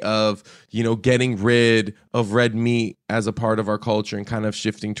see of, getting rid of red meat as a part of our culture and kind of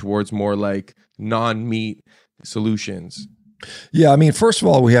shifting towards more like non-meat solutions? Yeah, I mean, first of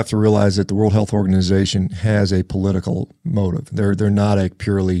all, we have to realize that the World Health Organization has a political motive. They're not a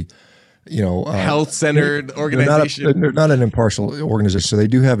purely, health-centered organization. They're not an impartial organization. So they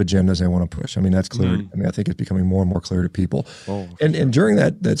do have agendas they want to push. I mean, that's clear. I mean, I think it's becoming more and more clear to people. And during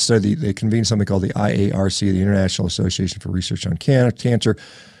that study, they convened something called the IARC, the International Association for Research on Cancer.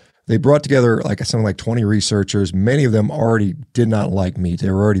 They brought together something like 20 researchers. Many of them already did not like meat. They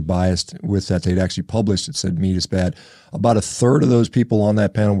were already biased with that. They'd actually published it, said meat is bad. About a third of those people on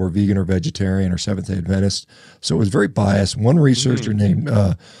that panel were vegan or vegetarian or Seventh-day Adventist. So it was very biased. One researcher named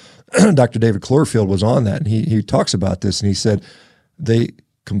Dr. David Clorfield was on that, and he talks about this, and he said they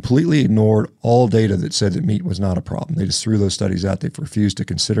completely ignored all data that said that meat was not a problem. They just threw those studies out. They refused to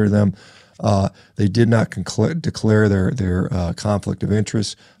consider them. They did not declare their conflict of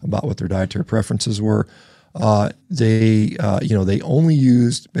interest about what their dietary preferences were. They only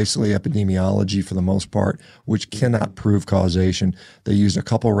used basically epidemiology for the most part, which cannot prove causation. They used a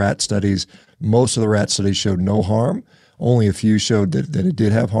couple rat studies. Most of the rat studies showed no harm. Only a few showed that it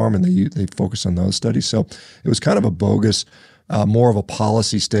did have harm, and they focused on those studies. So it was kind of a bogus, more of a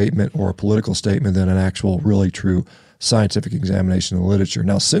policy statement or a political statement than an actual really true scientific examination of the literature.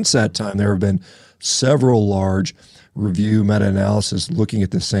 Now, since that time, there have been several large review meta-analysis looking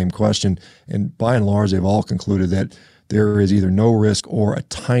at the same question, and by and large, they've all concluded that there is either no risk or a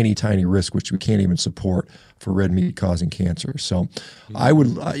tiny, tiny risk, which we can't even support, for red meat causing cancer. So I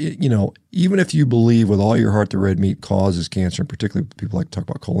would, even if you believe with all your heart that red meat causes cancer, and particularly people like to talk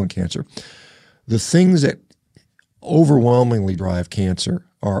about colon cancer, the things that overwhelmingly drive cancer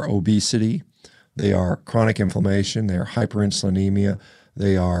are obesity, they are chronic inflammation, they are hyperinsulinemia,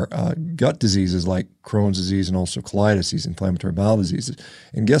 they are gut diseases like Crohn's disease and ulcerative colitis, these inflammatory bowel diseases.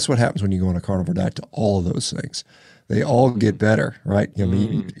 And guess what happens when you go on a carnivore diet to all of those things? They all get better, right? I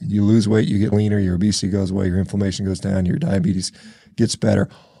mean, you lose weight, you get leaner, your obesity goes away, your inflammation goes down, your diabetes gets better.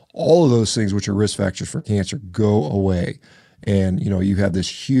 All of those things, which are risk factors for cancer, go away. And, you have this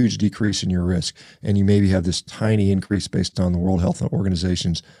huge decrease in your risk. And you maybe have this tiny increase based on the World Health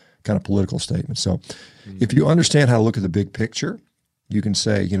Organization's kind of political statement. So if you understand how to look at the big picture, you can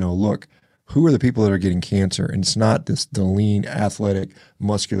say, look, who are the people that are getting cancer? And it's not the lean, athletic,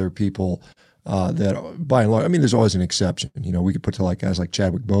 muscular people that by and large, I mean, there's always an exception. You know, we could put to like guys like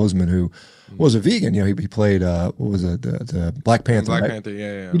Chadwick Boseman, who was a vegan. You know, he played what was it, the Black Panther? Black right? Panther,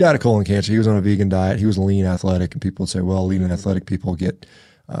 yeah. He died of colon cancer. He was on a vegan diet. He was lean, athletic, and people would say, well, lean and athletic people get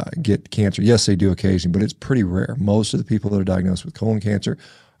cancer. Yes, they do occasionally, but it's pretty rare. Most of the people that are diagnosed with colon cancer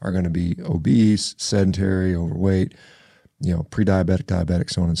are going to be obese, sedentary, overweight, you know, pre-diabetic, diabetic,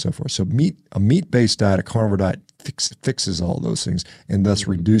 so on and so forth. So a meat-based diet, a carnivore diet fixes all those things and thus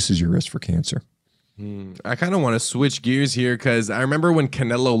reduces your risk for cancer. I kind of want to switch gears here because I remember when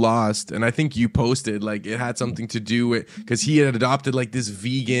Canelo lost, and I think you posted like it had something to do with because he had adopted like this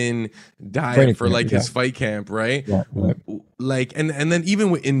vegan diet Training for camp, like yeah. his fight camp, right? Yeah, right. Like and then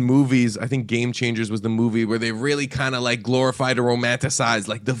even in movies, I think Game Changers was the movie where they really kind of like glorified or romanticized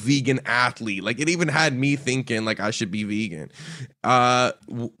like the vegan athlete. Like it even had me thinking like I should be vegan.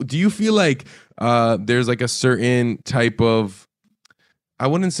 Do you feel like there's like a certain type of, I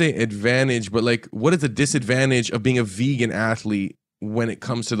wouldn't say advantage, but like what is the disadvantage of being a vegan athlete when it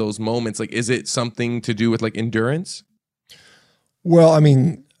comes to those moments? Like, is it something to do with like endurance? Well, I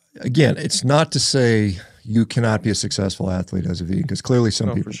mean, again, it's not to say you cannot be a successful athlete as a vegan, because clearly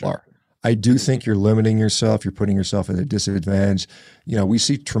some people are. I do think you're limiting yourself. You're putting yourself at a disadvantage. You know, we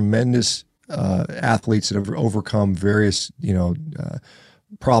see tremendous athletes that have overcome various,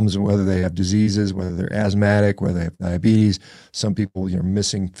 problems, whether they have diseases, whether they're asthmatic, whether they have diabetes. Some people,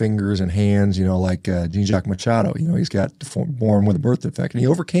 missing fingers and hands, like Jean-Jacques Machado, he's got born with a birth defect, and he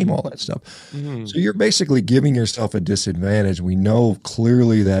overcame all that stuff. Mm-hmm. So you're basically giving yourself a disadvantage. We know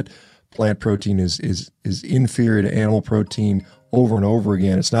clearly that plant protein is inferior to animal protein over and over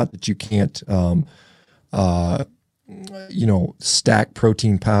again. It's not that you can't, stack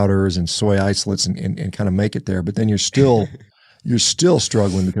protein powders and soy isolates and kind of make it there, but then you're still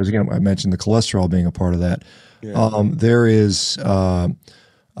struggling because, again, I mentioned the cholesterol being a part of that. Yeah. There is,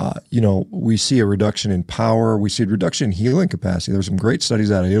 we see a reduction in power. We see a reduction in healing capacity. There's some great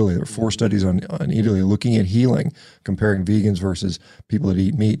studies out of Italy. There were 4 studies on Italy looking at healing, comparing vegans versus people that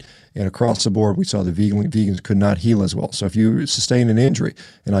eat meat. And across the board, we saw the vegans could not heal as well. So if you sustain an injury,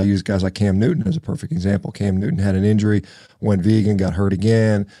 and I use guys like Cam Newton as a perfect example. Cam Newton had an injury, went vegan, got hurt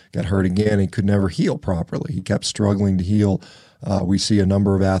again, and could never heal properly. He kept struggling to heal. We see a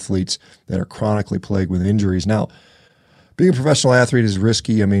number of athletes that are chronically plagued with injuries. Now, being a professional athlete is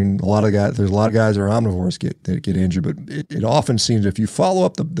risky. I mean, there's a lot of guys that are omnivores that get injured, but it often seems if you follow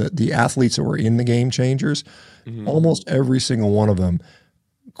up the athletes that were in the Game Changers, mm-hmm. almost every single one of them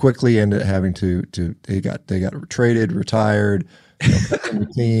quickly ended up having they got traded, retired, cut from the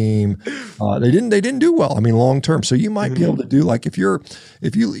team. They didn't do well. I mean, long term. So you might be able to do, like,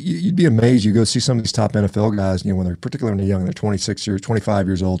 you'd be amazed. You go see some of these top NFL guys, when they're particularly when they're young, they're 26 years, 25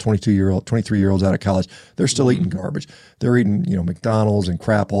 years old, 23-year-olds out of college. They're still eating garbage. They're eating, McDonald's and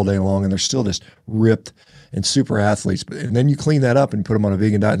crap all day long, and they're still just ripped and super athletes. And then you clean that up and put them on a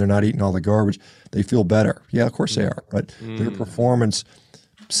vegan diet and they're not eating all the garbage. They feel better. Yeah, of course they are. But their performance,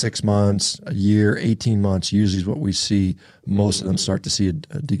 6 months, a year, 18 months, usually is what we see. Most of them start to see a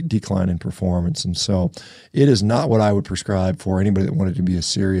decline in performance. And so it is not what I would prescribe for anybody that wanted to be a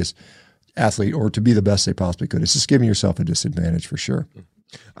serious athlete or to be the best they possibly could. It's just giving yourself a disadvantage for sure.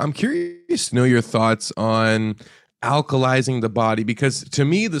 I'm curious to know your thoughts on alkalizing the body, because to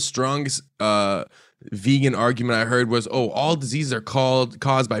me, the strongest vegan argument I heard was, all diseases are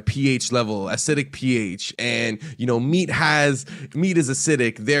caused by pH level, acidic pH, and meat is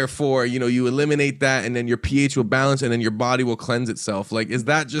acidic, therefore you eliminate that and then your pH will balance and then your body will cleanse itself. Like, is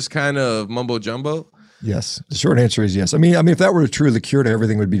that just kind of mumbo jumbo? Yes. The short answer is yes. I mean, if that were true, the cure to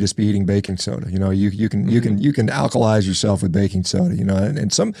everything would be just be eating baking soda. You can alkalize yourself with baking soda,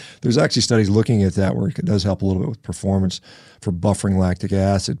 and there's actually studies looking at that where it does help a little bit with performance for buffering lactic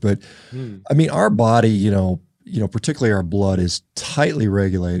acid. But I mean, our body, particularly our blood, is tightly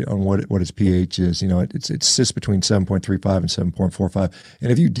regulated on what its pH is. It sits between 7.35 and 7.45.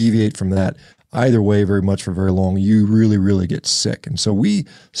 And if you deviate from that either way very much for very long, you really, really get sick. And so we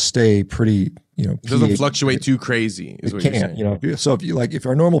stay pretty, it doesn't fluctuate too crazy. It can't, So if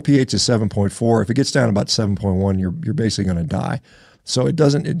our normal pH is 7.4, if it gets down about 7.1, you're basically going to die. So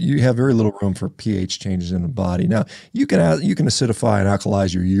you have very little room for pH changes in the body. Now, you can acidify and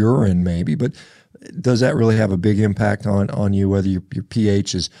alkalize your urine maybe, but does that really have a big impact on you, whether your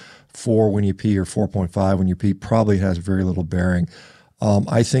pH is 4 when you pee or 4.5 when you pee? Probably has very little bearing.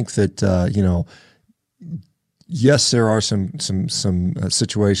 I think that, yes, there are some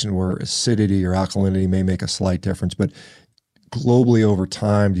situations where acidity or alkalinity may make a slight difference, but globally over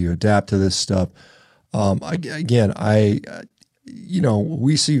time, do you adapt to this stuff? We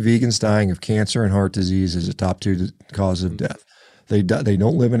see vegans dying of cancer and heart disease as the top 2 causes of death. They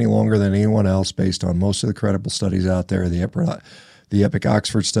don't live any longer than anyone else based on most of the credible studies out there. The Epic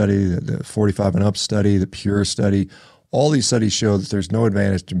Oxford study, the 45 and up study, the Pure study, all these studies show that there's no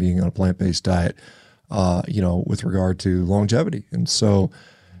advantage to being on a plant-based diet, with regard to longevity. And so,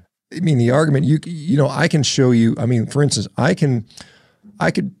 I mean, the argument I can show you, I mean, for instance, I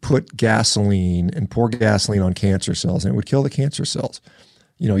could put gasoline and pour gasoline on cancer cells and it would kill the cancer cells.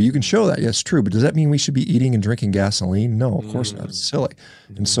 You can show that. Yes, true. But does that mean we should be eating and drinking gasoline? No, of course not. It's silly.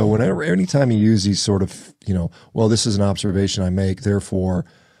 And so anytime you use these sort of, well, this is an observation I make, therefore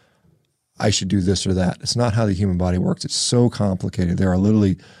I should do this or that. It's not how the human body works. It's so complicated. There are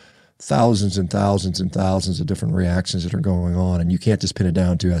literally thousands and thousands and thousands of different reactions that are going on. And you can't just pin it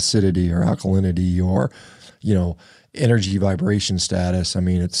down to acidity or alkalinity or, energy vibration status. I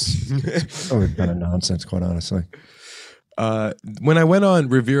mean, it's kind of nonsense, quite honestly. When I went on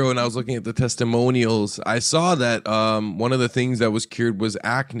Revero and I was looking at the testimonials, I saw that one of the things that was cured was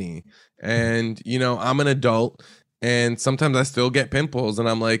acne. And, I'm an adult and sometimes I still get pimples and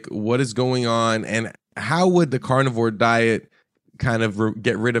I'm like, what is going on? And how would the carnivore diet kind of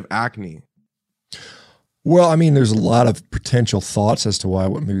get rid of acne? Well, I mean, there's a lot of potential thoughts as to why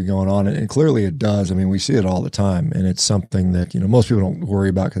what may be going on, and clearly it does. I mean, we see it all the time, and it's something that most people don't worry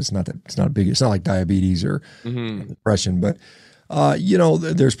about because it's not big. It's not like diabetes or depression, but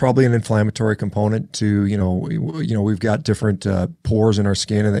there's probably an inflammatory component to we've got different pores in our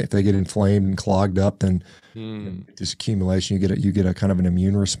skin, and if they get inflamed and clogged up, then this accumulation, you get a kind of an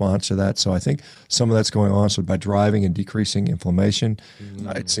immune response to that. So I think some of that's going on. So by driving and decreasing inflammation,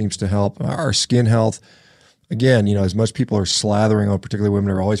 it seems to help our skin health. Again, as much people are slathering on, particularly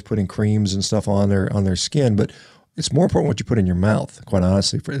women are always putting creams and stuff on their skin, but it's more important what you put in your mouth, quite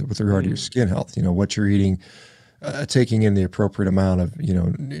honestly, with regard to your skin health. What you're eating, taking in the appropriate amount of,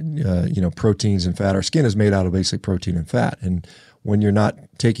 proteins and fat. Our skin is made out of basically protein and fat. And when you're not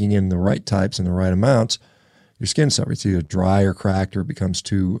taking in the right types and the right amounts, your skin suffers. It's either dry or cracked or it becomes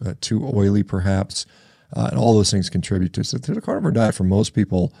too oily perhaps. And all those things contribute to it. So the carnivore diet for most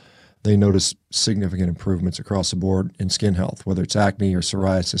people, they notice significant improvements across the board in skin health, whether it's acne or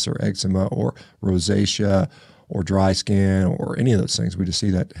psoriasis or eczema or rosacea or dry skin or any of those things. We just see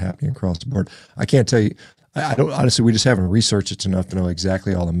that happening across the board. I can't tell you, I don't, honestly, we just haven't researched it enough to know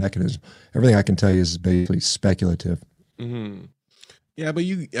exactly all the mechanisms. Everything I can tell you is basically speculative. Mm-hmm. Yeah, but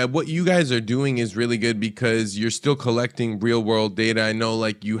what you guys are doing is really good because you're still collecting real world data. I know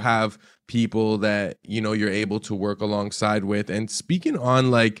like you have people that, you're able to work alongside with. And speaking on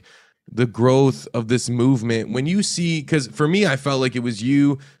like the growth of this movement, when you see, because for me, I felt like it was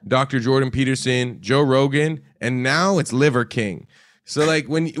you, Dr. Jordan Peterson, Joe Rogan, and now it's Liver King. So like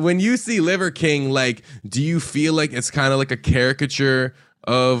when you see Liver King, like, do you feel like it's kind of like a caricature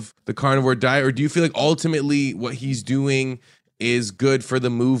of the carnivore diet, or do you feel like ultimately what he's doing is good for the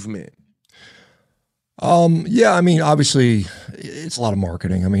movement? Yeah, I mean, obviously it's a lot of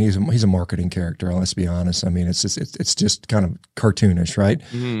marketing. I mean, he's a marketing character. Let's be honest. I mean, it's just kind of cartoonish, right?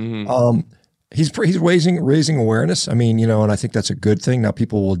 Mm-hmm. He's raising awareness. I mean, and I think that's a good thing. Now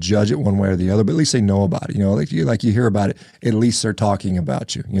people will judge it one way or the other, but at least they know about it. Like you hear about it, at least they're talking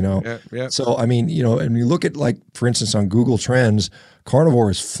about you. Yeah. So I mean, and you look at, like, for instance, on Google Trends, carnivore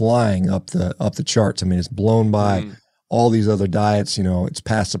is flying up the charts. I mean, it's blown by all these other diets. It's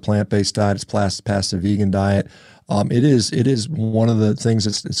past the plant-based diet. It's past the vegan diet. It is one of the things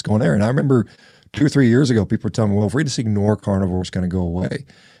that's going there. And I remember 2 or 3 years ago, people were telling me, well, if we just ignore carnivore, it's going to go away.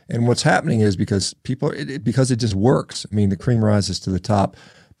 And what's happening is because because it just works. I mean, the cream rises to the top.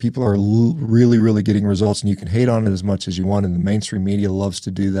 People are really, really getting results, and you can hate on it as much as you want. And the mainstream media loves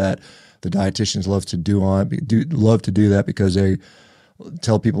to do that. The dietitians love to do that because they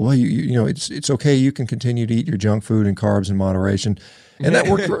tell people, well, it's okay. You can continue to eat your junk food and carbs in moderation, and that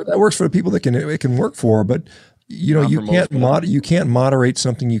works for the people that it can work for. But you can't moderate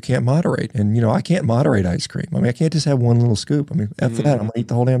something you can't moderate, and I can't moderate ice cream. I mean, I can't just have one little scoop. I mean, F that, I'm gonna eat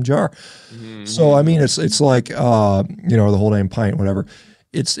the whole damn jar. So I mean, it's like the whole damn pint, whatever.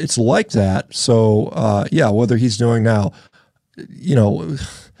 It's like that. So yeah, whether he's doing now,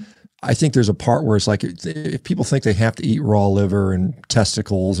 I think there's a part where it's like if people think they have to eat raw liver and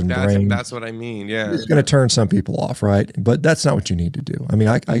testicles and brain, that's what I mean. Yeah, it's going to turn some people off, right? But that's not what you need to do. I mean,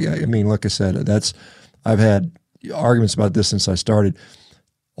 I mean, like I said, I've had arguments about this since I started.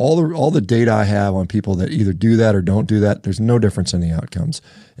 All the data I have on people that either do that or don't do that, there's no difference in the outcomes.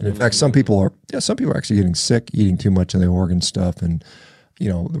 And in fact, some people are actually getting sick eating too much of the organ stuff and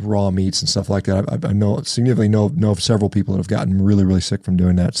the raw meats and stuff like that. I know of several people that have gotten really, really sick from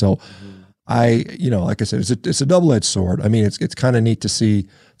doing that. So like I said, it's a double-edged sword. I mean, it's kind of neat to see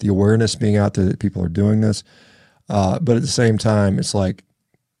the awareness being out there that people are doing this. But at the same time, it's like,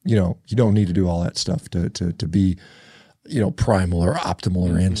 you don't need to do all that stuff to be, primal or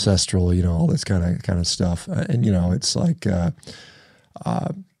optimal or ancestral, all this kind of stuff. And, it's like,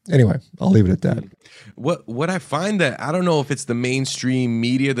 anyway, I'll leave it at that. What I find that, I don't know if it's the mainstream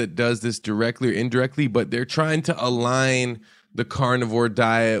media that does this directly or indirectly, but they're trying to align the carnivore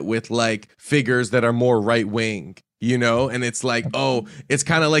diet with like figures that are more right wing, and it's like, oh, it's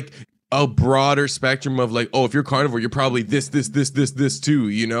kind of like a broader spectrum of like, oh, if you're carnivore, you're probably this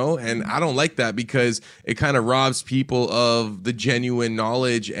too, and I don't like that because it kind of robs people of the genuine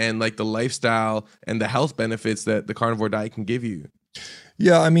knowledge and like the lifestyle and the health benefits that the carnivore diet can give you.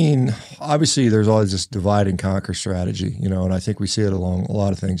 Yeah, I mean, obviously there's always this divide and conquer strategy, and I think we see it along a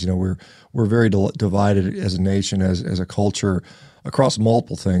lot of things. We're very divided as a nation, as a culture, across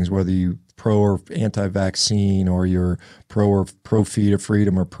multiple things, whether you pro or anti-vaccine, or you're pro or pro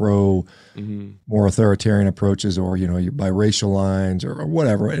freedom, or pro more authoritarian approaches, or you by racial lines or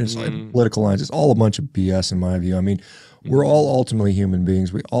whatever. It's like political lines. It's all a bunch of BS in my view. I mean, we're all ultimately human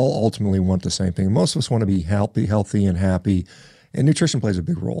beings. We all ultimately want the same thing. Most of us want to be healthy, and happy. And nutrition plays a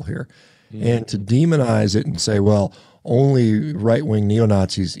big role here. And to demonize it and say, well, only right-wing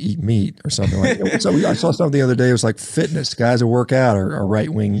neo-Nazis eat meat or something like that. So I saw something the other day. It was like fitness. Guys that work out are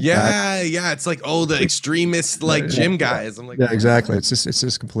right-wing. Yeah. It's like, oh, the extremist like gym guys. I'm like, yeah, exactly. It's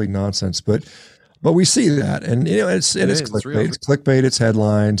just complete nonsense. But we see that. And, it's clickbait. It's clickbait. It's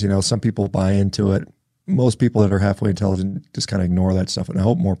headlines. Some people buy into it. Most people that are halfway intelligent just kind of ignore that stuff. And I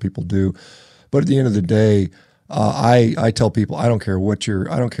hope more people do. But at the end of the day, I tell people, I don't care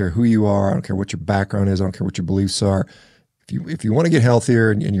who you are, I don't care what your background is, I don't care what your beliefs are. If you want to get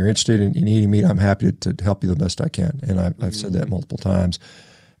healthier and you're interested in eating meat, I'm happy to help you the best I can. And I've said that multiple times,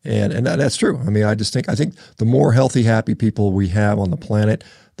 and that's true. I mean, I think the more healthy, happy people we have on the planet,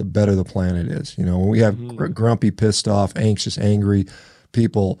 the better the planet is. When we have grumpy, pissed off, anxious, angry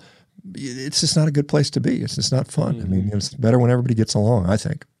people, it's just not a good place to be. It's just not fun. I mean, it's better when everybody gets along, I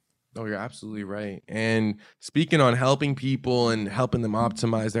think. Oh, you're absolutely right. And speaking on helping people and helping them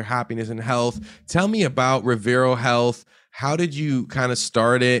optimize their happiness and health, tell me about Revero Health. How did you kind of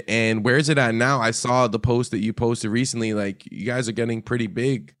start it, and where is it at now? I saw the post that you posted recently. Like, you guys are getting pretty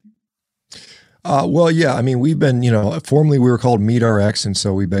big. Well, yeah. I mean, we've been, formerly we were called MeatRx, and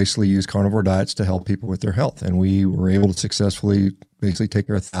so we basically use carnivore diets to help people with their health. And we were able to successfully basically take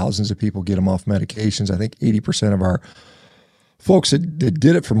care of thousands of people, get them off medications. I think 80% of our folks that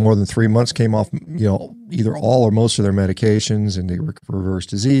did it for more than 3 months came off, either all or most of their medications, and they reverse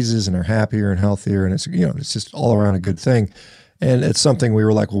diseases, and they're happier and healthier. And it's just all around a good thing. And it's something we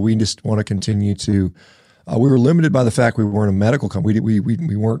were like, well, we just want to continue to. We were limited by the fact we weren't a medical company. We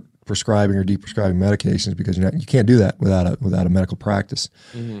weren't prescribing or deprescribing medications, because you can't do that without a medical practice.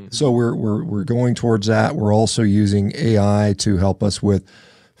 So we're going towards that. We're also using AI to help us with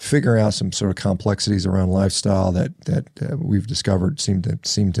figuring out some sort of complexities around lifestyle that we've discovered seem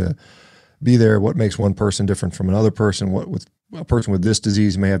to be there. What makes one person different from another person? What with a person with this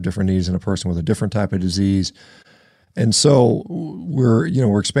disease may have different needs than a person with a different type of disease. And so we're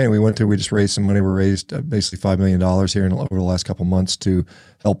expanding. We just raised some money. We raised basically $5 million here over the last couple of months to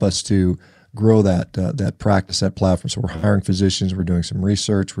help us to grow that practice, that platform. So we're hiring physicians. We're doing some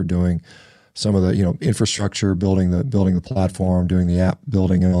research. We're doing some of the infrastructure, building the platform, doing the app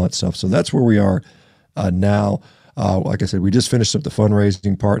building, and all that stuff. So that's where we are now. Like I said, we just finished up the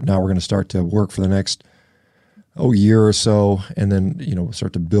fundraising part. Now we're going to start to work for the next year or so, and then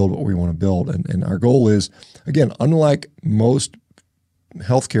start to build what we want to build. And our goal is, again, unlike most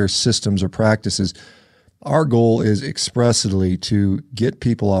healthcare systems or practices, our goal is expressly to get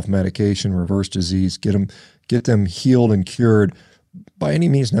people off medication, reverse disease, get them healed and cured by any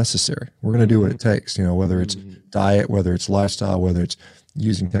means necessary. We're going to do what it takes, whether it's diet, whether it's lifestyle, whether it's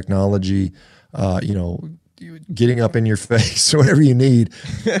using technology, getting up in your face, whatever you need.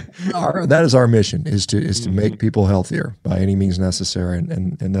 That is our mission, is to make people healthier by any means necessary.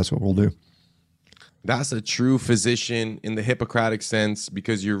 And that's what we'll do. That's a true physician in the Hippocratic sense,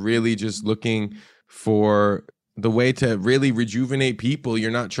 because you're really just looking for the way to really rejuvenate people.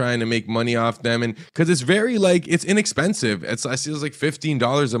 You're not trying to make money off them, and because it's very it's inexpensive. I see it's like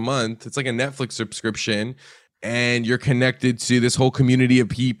 $15 a month. It's like a Netflix subscription, and you're connected to this whole community of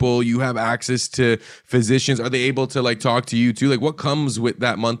people. You have access to physicians. Are they able to talk to you too? Like, what comes with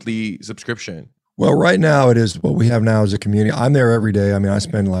that monthly subscription? Well, right now it is what we have now is a community. I'm there every day. I mean, I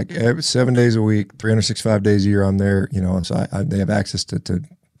spend 7 days a week, 365 days a year. I'm there. So they have access to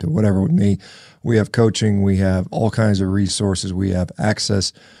whatever with me. We have coaching. We have all kinds of resources. We have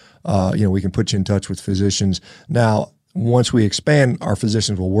access. We can put you in touch with physicians. Now, once we expand, our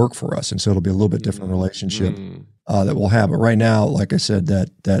physicians will work for us, and so it'll be a little bit different relationship. that we'll have. But right now, like I said,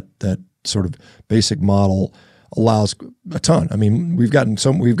 that sort of basic model allows a ton. I mean, we've gotten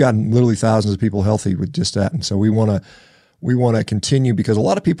literally thousands of people healthy with just that. And so we want to continue, because a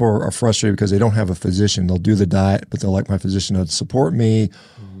lot of people are frustrated because they don't have a physician. They'll do the diet, but they'll like my physician to support me,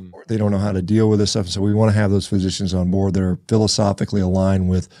 or they don't know how to deal with this stuff. So we want to have those physicians on board that are philosophically aligned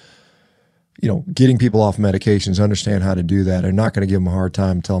with, getting people off medications, understand how to do that, and not going to give them a hard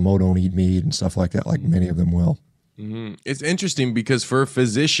time, tell them, oh, don't eat meat and stuff like that, like many of them will. It's interesting because for a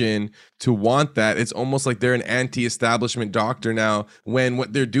physician to want that, it's almost like they're an anti-establishment doctor now, when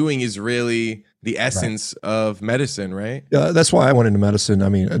what they're doing is really the essence of medicine, right? Yeah, that's why I went into medicine. I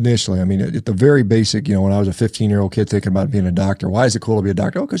mean, initially, at the very basic, when I was a 15-year-old kid thinking about being a doctor, why is it cool to be a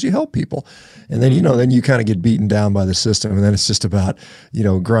doctor? Oh, because you help people. And then, then you kind of get beaten down by the system, and then it's just about,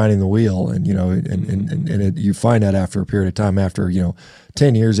 grinding the wheel. And, you find that after a period of time, after,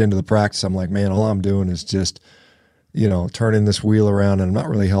 10 years into the practice, I'm like, man, all I'm doing is just, turning this wheel around, and I'm not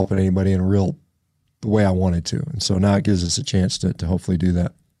really helping anybody in the way I wanted to. And so now it gives us a chance to hopefully do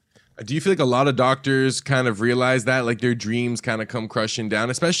that. Do you feel like a lot of doctors kind of realize that, like their dreams kind of come crushing down?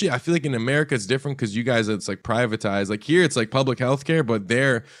 Especially, I feel like in America it's different because you guys, it's like privatized. Like here, it's like public healthcare, but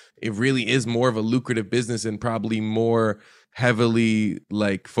there it really is more of a lucrative business and probably more heavily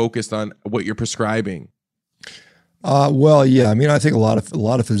like focused on what you're prescribing. Well, yeah. I think a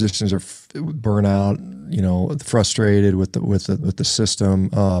lot of physicians are burnt out, frustrated with the system.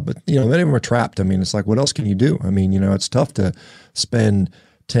 But many of them are trapped. It's like, what else can you do? It's tough to spend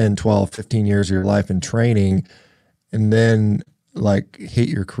 10, 12, 15 years of your life in training and then like hate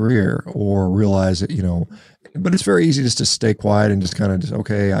your career or realize that, but it's very easy just to stay quiet and just kind of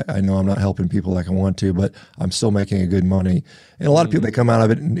okay, I know I'm not helping people like I want to, but I'm still making a good money. And a lot of people, they come out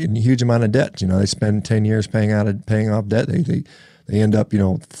of it in a huge amount of debt. They spend 10 years paying off debt. They end up,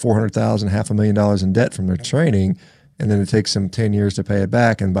 $400,000, $500,000 in debt from their training. And then it takes them 10 years to pay it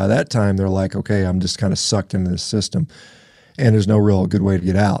back. And by that time they're like, okay, I'm just kind of sucked into this system. And there's no real good way to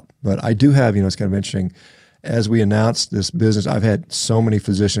get out. But I do have, it's kind of interesting. As we announced this business, I've had so many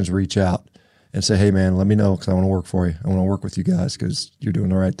physicians reach out and say, hey, man, let me know because I want to work for you. I want to work with you guys because you're doing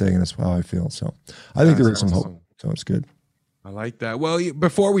the right thing, and that's how I feel. So I think there is some hope. So it's good. I like that. Well,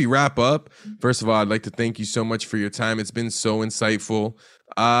 before we wrap up, first of all, I'd like to thank you so much for your time. It's been so insightful.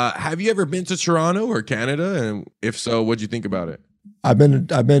 Have you ever been to Toronto or Canada? And if so, what'd you think about it? I've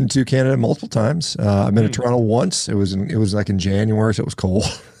been to Canada multiple times. I've been to Toronto once. It was like in January, so it was cold.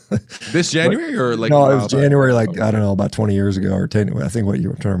 This January or like no, it was January, like I don't know, about 20 years ago or 10. I think what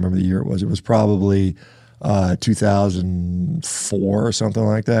year? I'm trying to remember the year it was. It was probably 2004 or something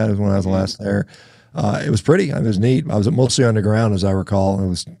like that. Is when I was last there. It was pretty. It was neat. I was mostly underground, as I recall. It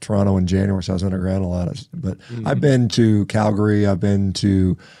was Toronto in January, so I was underground a lot. But I've been to Calgary. I've been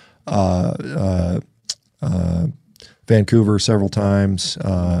to Vancouver several times.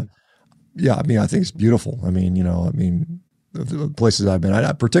 Yeah, I think it's beautiful. The places I've been,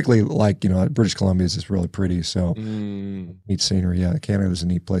 I particularly like, British Columbia is just really pretty. So neat scenery. Yeah, Canada is a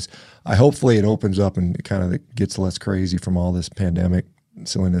neat place. Hopefully it opens up and it kind of gets less crazy from all this pandemic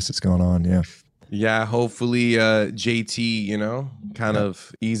silliness that's going on. Yeah. Yeah, hopefully JT, kind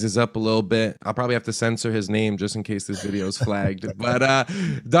of eases up a little bit. I'll probably have to censor his name just in case this video is flagged. But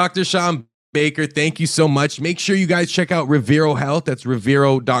Dr. Shawn Baker, thank you so much. Make sure you guys check out Revero Health. That's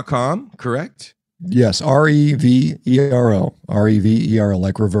revero.com, correct? Yes, Revero. Revero,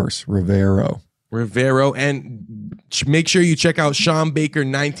 like reverse, Revero. Revero. And make sure you check out Shawn Baker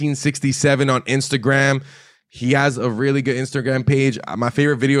 1967 on Instagram. He has a really good Instagram page. My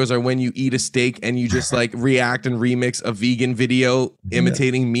favorite videos are when you eat a steak and you just like react and remix a vegan video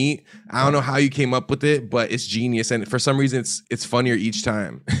imitating meat. I don't know how you came up with it, but it's genius. And for some reason, it's funnier each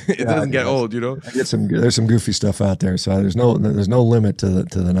time. It doesn't get old, there's some goofy stuff out there. So there's no limit to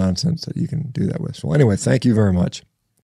the nonsense that you can do that with. So anyway, thank you very much.